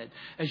David.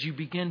 As you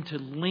begin to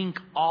link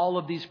all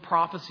of these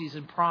prophecies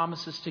and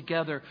promises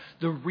together,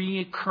 the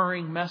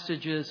recurring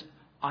message is,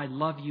 I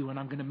love you and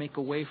I'm going to make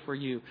a way for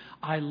you.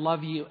 I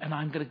love you and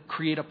I'm going to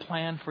create a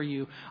plan for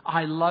you.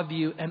 I love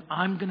you and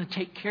I'm going to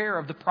take care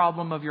of the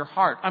problem of your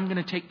heart. I'm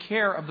going to take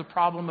care of the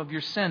problem of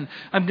your sin.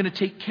 I'm going to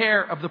take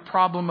care of the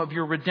problem of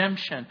your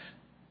redemption.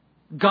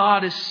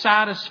 God is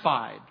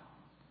satisfied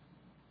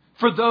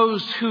for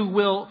those who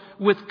will,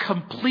 with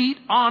complete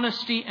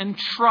honesty and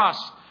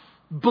trust,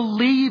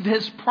 believe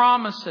His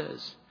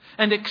promises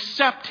and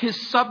accept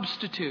His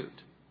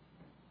substitute.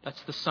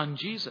 That's the Son,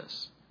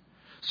 Jesus.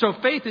 So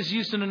faith is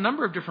used in a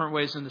number of different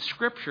ways in the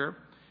Scripture.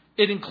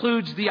 It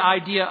includes the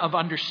idea of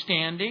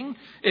understanding.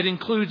 It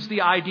includes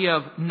the idea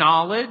of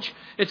knowledge.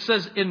 It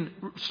says in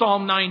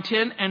Psalm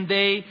 9:10, and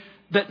they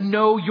that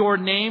know your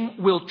name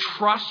will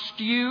trust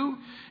you.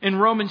 In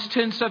Romans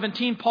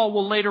 10:17, Paul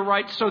will later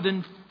write, so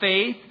then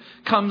faith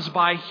comes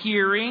by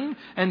hearing,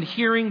 and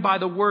hearing by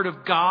the word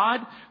of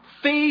God.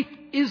 Faith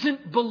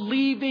isn't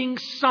believing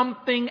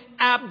something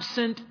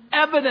absent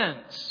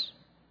evidence.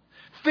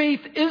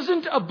 Faith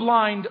isn't a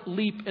blind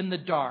leap in the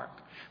dark.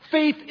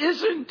 Faith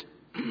isn't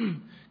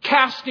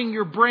casting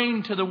your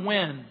brain to the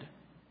wind.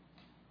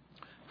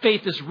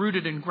 Faith is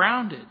rooted and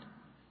grounded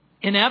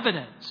in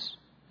evidence.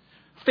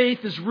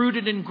 Faith is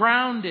rooted and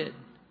grounded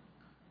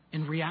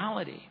in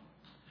reality.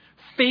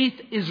 Faith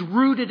is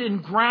rooted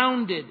and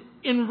grounded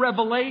in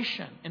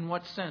revelation. In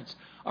what sense?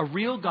 A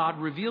real God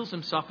reveals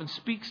Himself and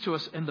speaks to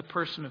us in the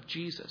person of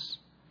Jesus.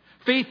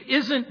 Faith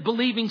isn't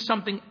believing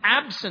something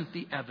absent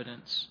the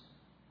evidence.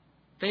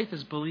 Faith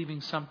is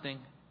believing something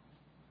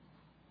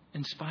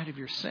in spite of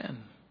your sin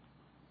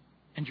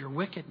and your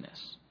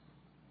wickedness.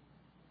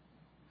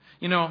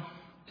 You know,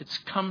 it's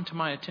come to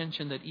my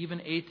attention that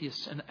even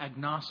atheists and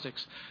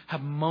agnostics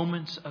have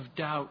moments of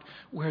doubt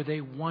where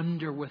they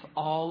wonder with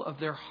all of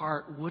their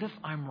heart, what if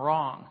I'm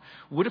wrong?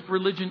 What if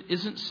religion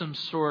isn't some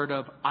sort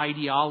of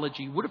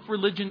ideology? What if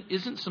religion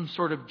isn't some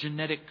sort of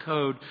genetic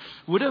code?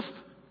 What if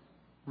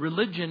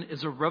religion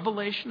is a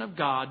revelation of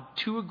God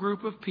to a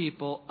group of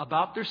people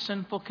about their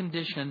sinful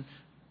condition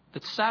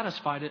that's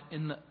satisfied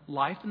in the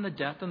life and the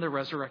death and the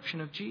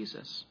resurrection of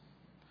Jesus?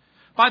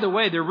 By the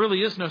way, there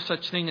really is no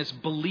such thing as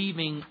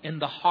believing in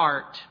the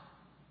heart,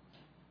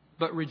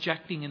 but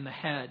rejecting in the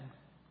head.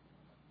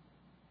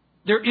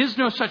 There is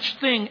no such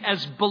thing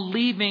as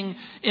believing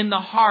in the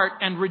heart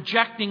and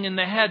rejecting in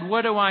the head.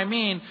 What do I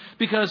mean?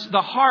 Because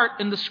the heart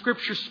in the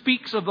Scripture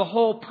speaks of the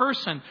whole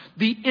person,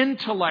 the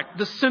intellect,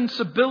 the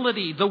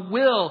sensibility, the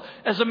will.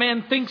 As a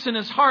man thinks in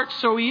his heart,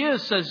 so he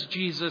is, says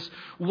Jesus.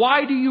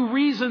 Why do you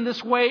reason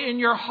this way in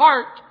your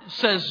heart,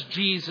 says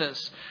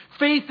Jesus.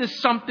 Faith is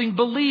something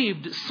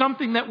believed,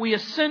 something that we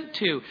assent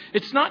to.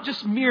 It's not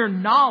just mere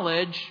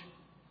knowledge,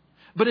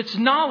 but it's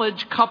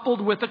knowledge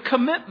coupled with a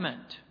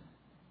commitment.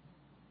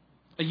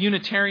 A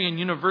Unitarian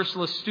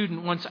Universalist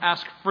student once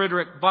asked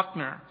Frederick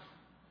Buechner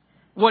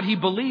what he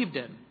believed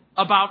in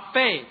about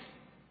faith.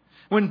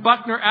 When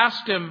Buechner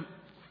asked him,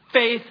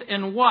 faith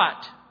in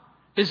what?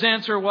 His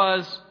answer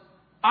was,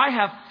 I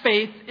have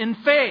faith in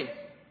faith,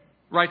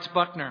 writes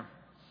Buechner.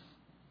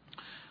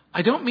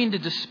 I don't mean to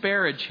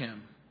disparage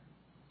him.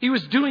 He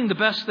was doing the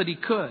best that he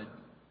could.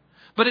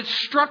 But it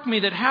struck me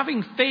that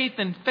having faith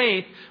in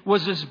faith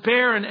was as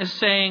barren as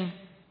saying,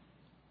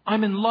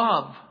 I'm in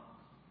love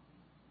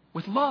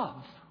with love.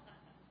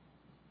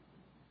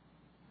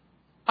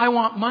 I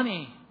want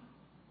money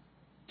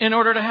in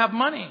order to have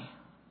money.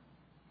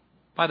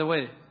 By the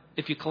way,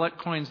 if you collect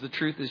coins, the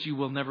truth is you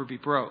will never be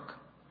broke.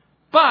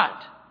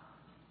 But,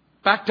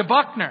 back to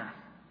Buechner.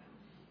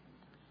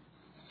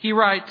 He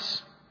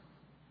writes,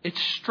 it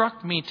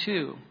struck me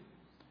too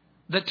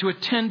that to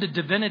attend a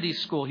divinity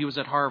school, he was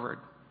at Harvard,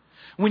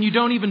 when you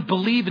don't even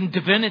believe in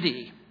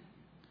divinity,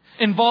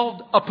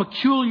 involved a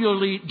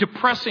peculiarly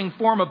depressing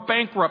form of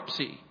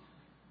bankruptcy.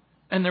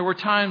 And there were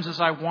times as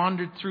I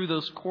wandered through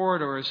those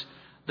corridors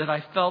that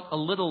I felt a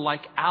little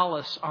like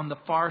Alice on the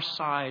far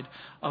side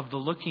of the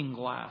looking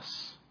glass.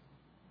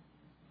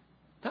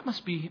 That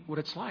must be what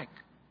it's like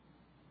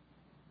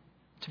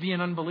to be an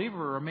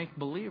unbeliever or a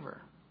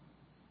make-believer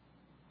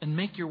and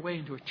make your way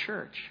into a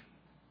church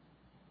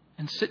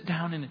and sit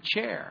down in a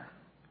chair.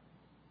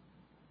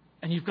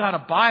 And you've got a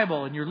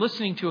Bible and you're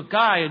listening to a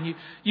guy and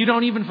you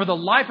don't even for the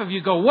life of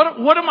you go,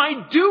 what am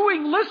I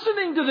doing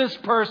listening to this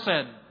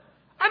person?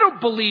 I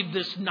don't believe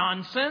this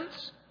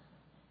nonsense.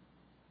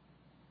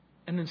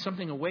 And then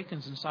something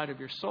awakens inside of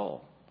your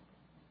soul.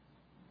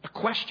 a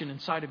question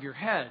inside of your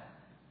head.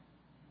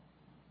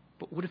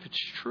 But what if it's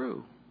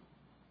true?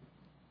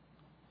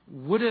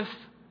 What if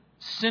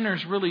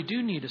sinners really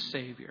do need a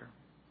Savior?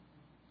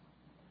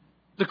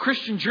 The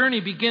Christian journey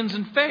begins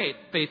in faith,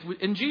 faith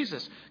in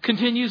Jesus,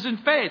 continues in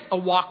faith, a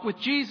walk with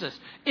Jesus,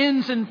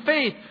 ends in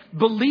faith,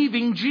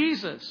 believing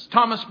Jesus.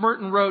 Thomas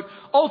Merton wrote,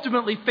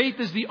 ultimately, faith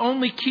is the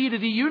only key to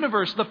the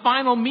universe, the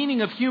final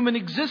meaning of human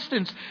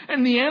existence,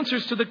 and the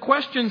answers to the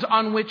questions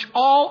on which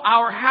all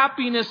our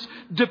happiness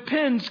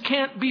depends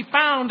can't be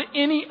found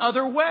any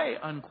other way,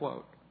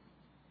 unquote.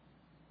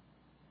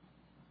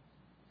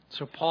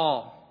 So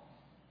Paul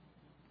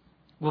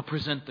will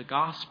present the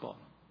gospel,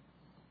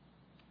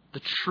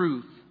 the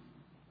truth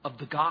of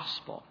the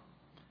gospel,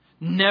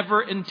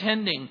 never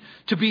intending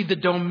to be the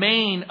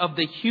domain of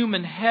the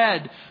human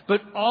head,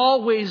 but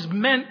always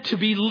meant to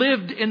be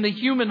lived in the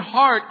human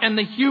heart and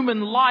the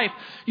human life.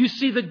 You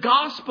see, the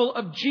gospel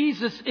of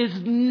Jesus is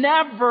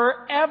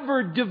never,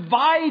 ever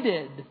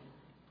divided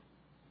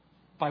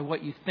by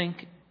what you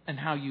think and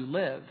how you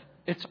live.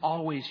 It's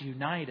always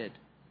united.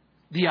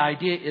 The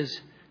idea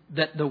is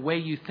that the way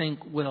you think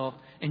will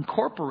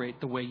incorporate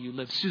the way you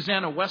live.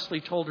 Susanna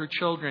Wesley told her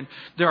children,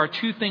 there are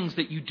two things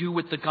that you do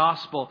with the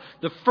gospel.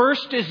 The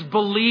first is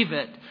believe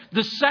it.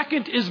 The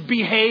second is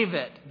behave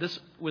it. This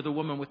with a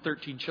woman with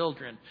 13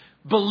 children.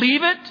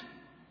 Believe it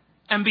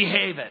and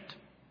behave it.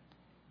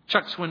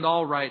 Chuck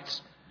Swindoll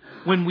writes,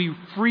 when we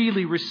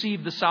freely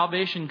receive the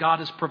salvation God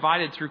has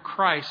provided through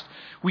Christ,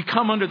 we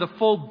come under the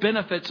full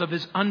benefits of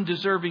His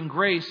undeserving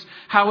grace.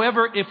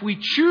 However, if we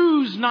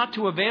choose not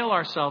to avail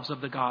ourselves of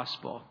the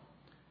gospel,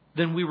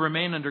 then we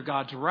remain under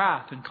God's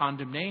wrath and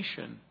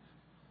condemnation.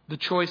 The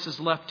choice is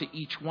left to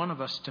each one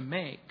of us to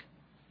make.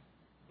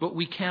 But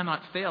we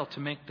cannot fail to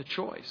make the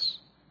choice.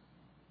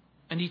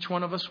 And each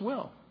one of us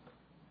will.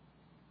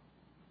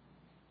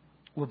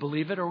 We'll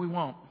believe it or we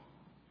won't.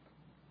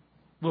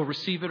 We'll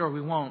receive it or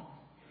we won't.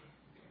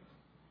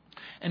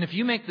 And if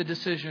you make the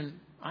decision,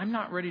 I'm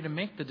not ready to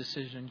make the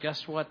decision,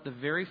 guess what? The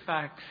very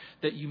fact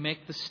that you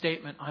make the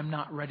statement, I'm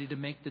not ready to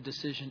make the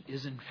decision,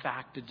 is in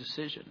fact a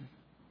decision.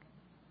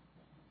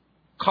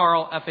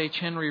 Carl F.H.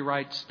 Henry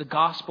writes, the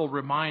gospel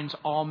reminds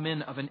all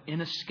men of an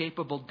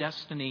inescapable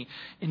destiny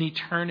in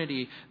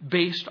eternity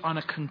based on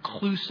a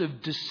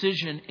conclusive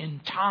decision in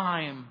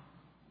time.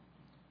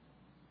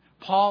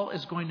 Paul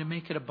is going to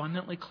make it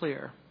abundantly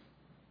clear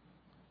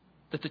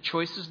that the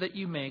choices that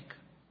you make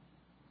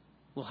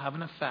will have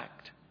an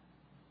effect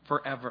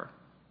forever.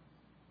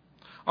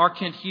 R.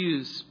 Kent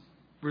Hughes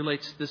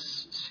relates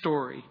this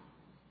story.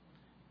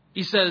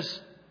 He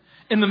says,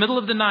 in the middle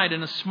of the night,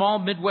 in a small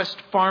Midwest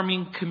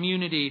farming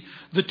community,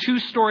 the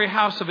 2-story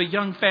house of a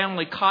young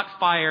family caught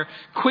fire.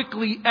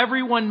 Quickly,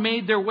 everyone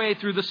made their way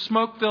through the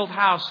smoke-filled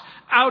house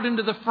out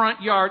into the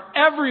front yard.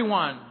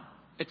 Everyone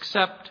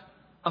except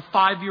a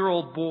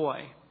 5-year-old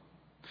boy.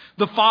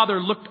 The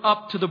father looked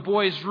up to the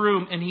boy's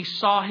room and he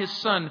saw his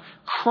son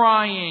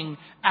crying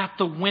at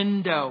the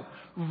window,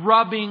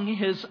 rubbing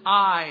his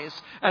eyes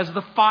as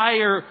the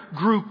fire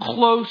grew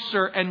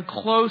closer and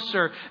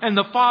closer. And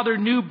the father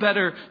knew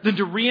better than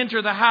to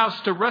re-enter the house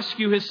to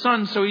rescue his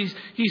son. So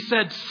he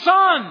said,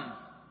 "Son,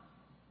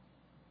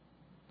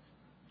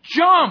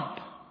 jump!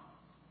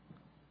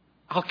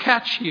 I'll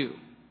catch you."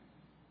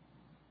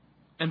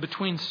 And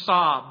between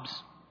sobs,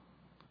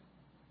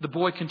 the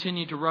boy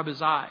continued to rub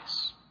his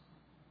eyes.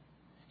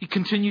 He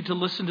continued to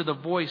listen to the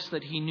voice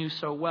that he knew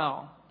so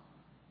well.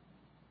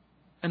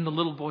 And the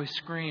little voice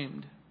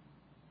screamed,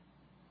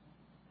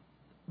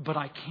 "But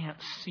I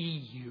can't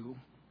see you."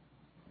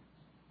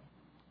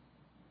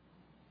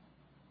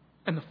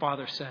 And the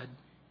father said,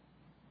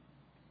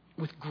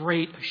 with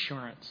great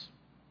assurance,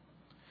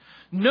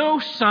 "No,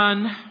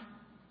 son,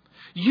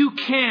 you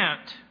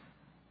can't.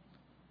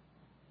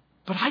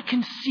 But I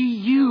can see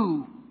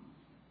you.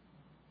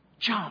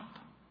 Jump."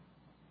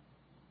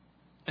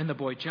 And the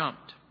boy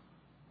jumped.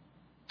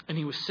 And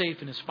he was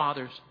safe in his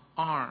father's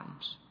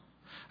arms.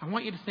 I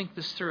want you to think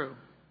this through.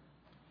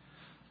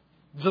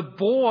 The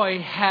boy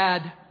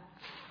had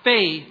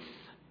faith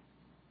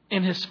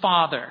in his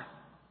father.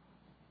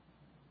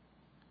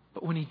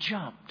 But when he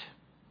jumped,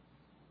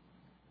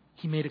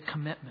 he made a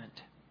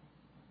commitment.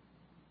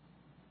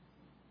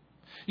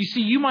 You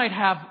see, you might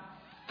have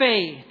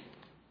faith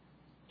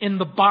in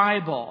the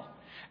Bible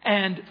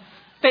and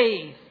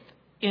faith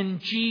in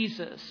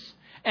Jesus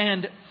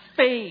and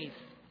faith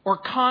or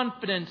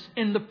confidence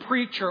in the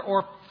preacher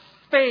or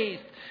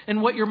faith in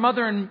what your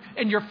mother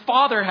and your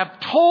father have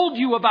told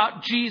you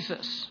about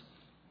Jesus.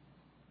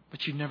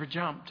 But you've never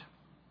jumped.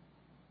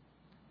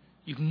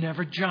 You've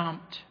never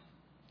jumped.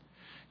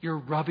 You're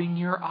rubbing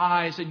your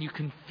eyes and you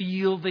can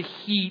feel the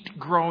heat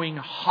growing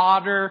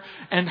hotter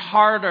and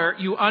harder.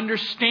 You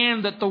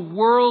understand that the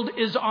world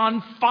is on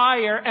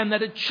fire and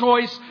that a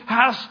choice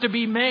has to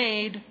be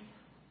made.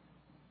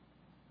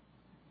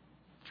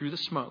 Through the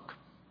smoke,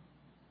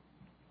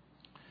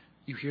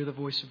 you hear the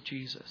voice of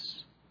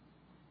Jesus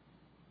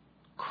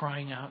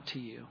crying out to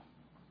you,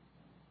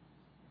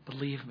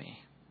 "Believe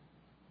me.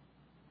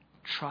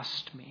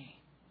 Trust me.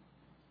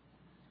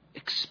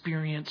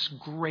 experience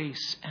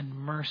grace and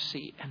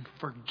mercy and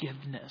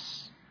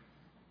forgiveness.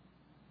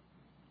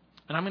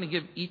 And I'm going to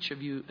give each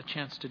of you a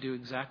chance to do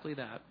exactly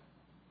that.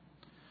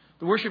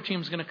 The worship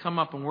team is going to come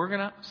up and we're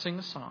going to sing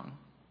a song.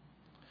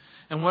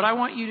 And what I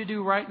want you to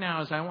do right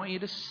now is I want you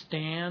to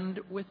stand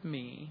with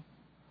me.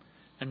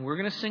 And we're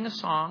going to sing a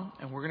song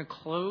and we're going to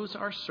close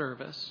our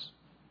service.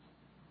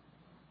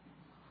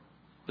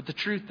 But the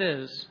truth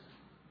is,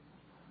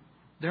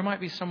 there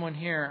might be someone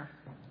here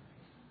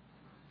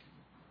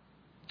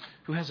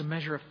who has a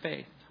measure of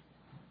faith,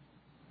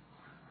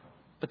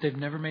 but they've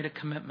never made a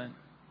commitment.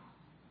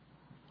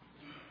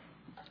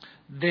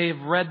 They've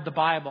read the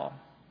Bible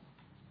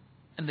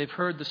and they've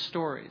heard the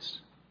stories,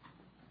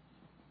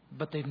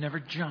 but they've never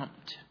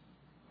jumped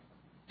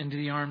into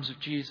the arms of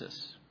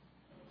Jesus.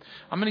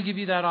 I'm going to give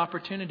you that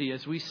opportunity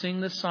as we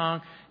sing this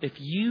song. If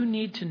you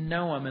need to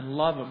know Him and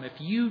love Him, if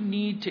you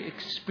need to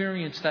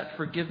experience that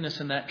forgiveness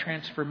and that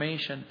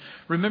transformation,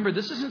 remember,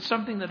 this isn't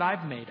something that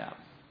I've made up.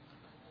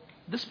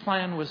 This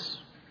plan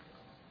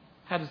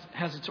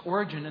has its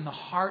origin in the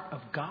heart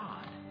of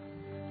God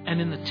and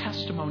in the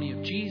testimony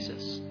of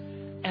Jesus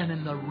and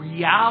in the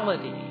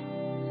reality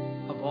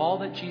of all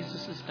that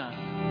Jesus has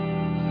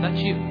done.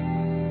 That's you.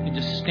 You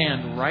just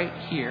stand right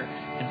here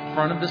in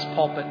front of this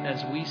pulpit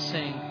as we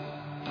sing,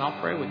 and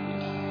I'll pray with you.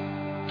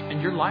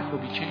 And your life will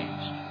be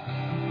changed.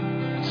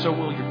 And so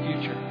will your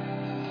future.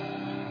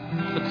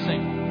 Let's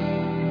sing.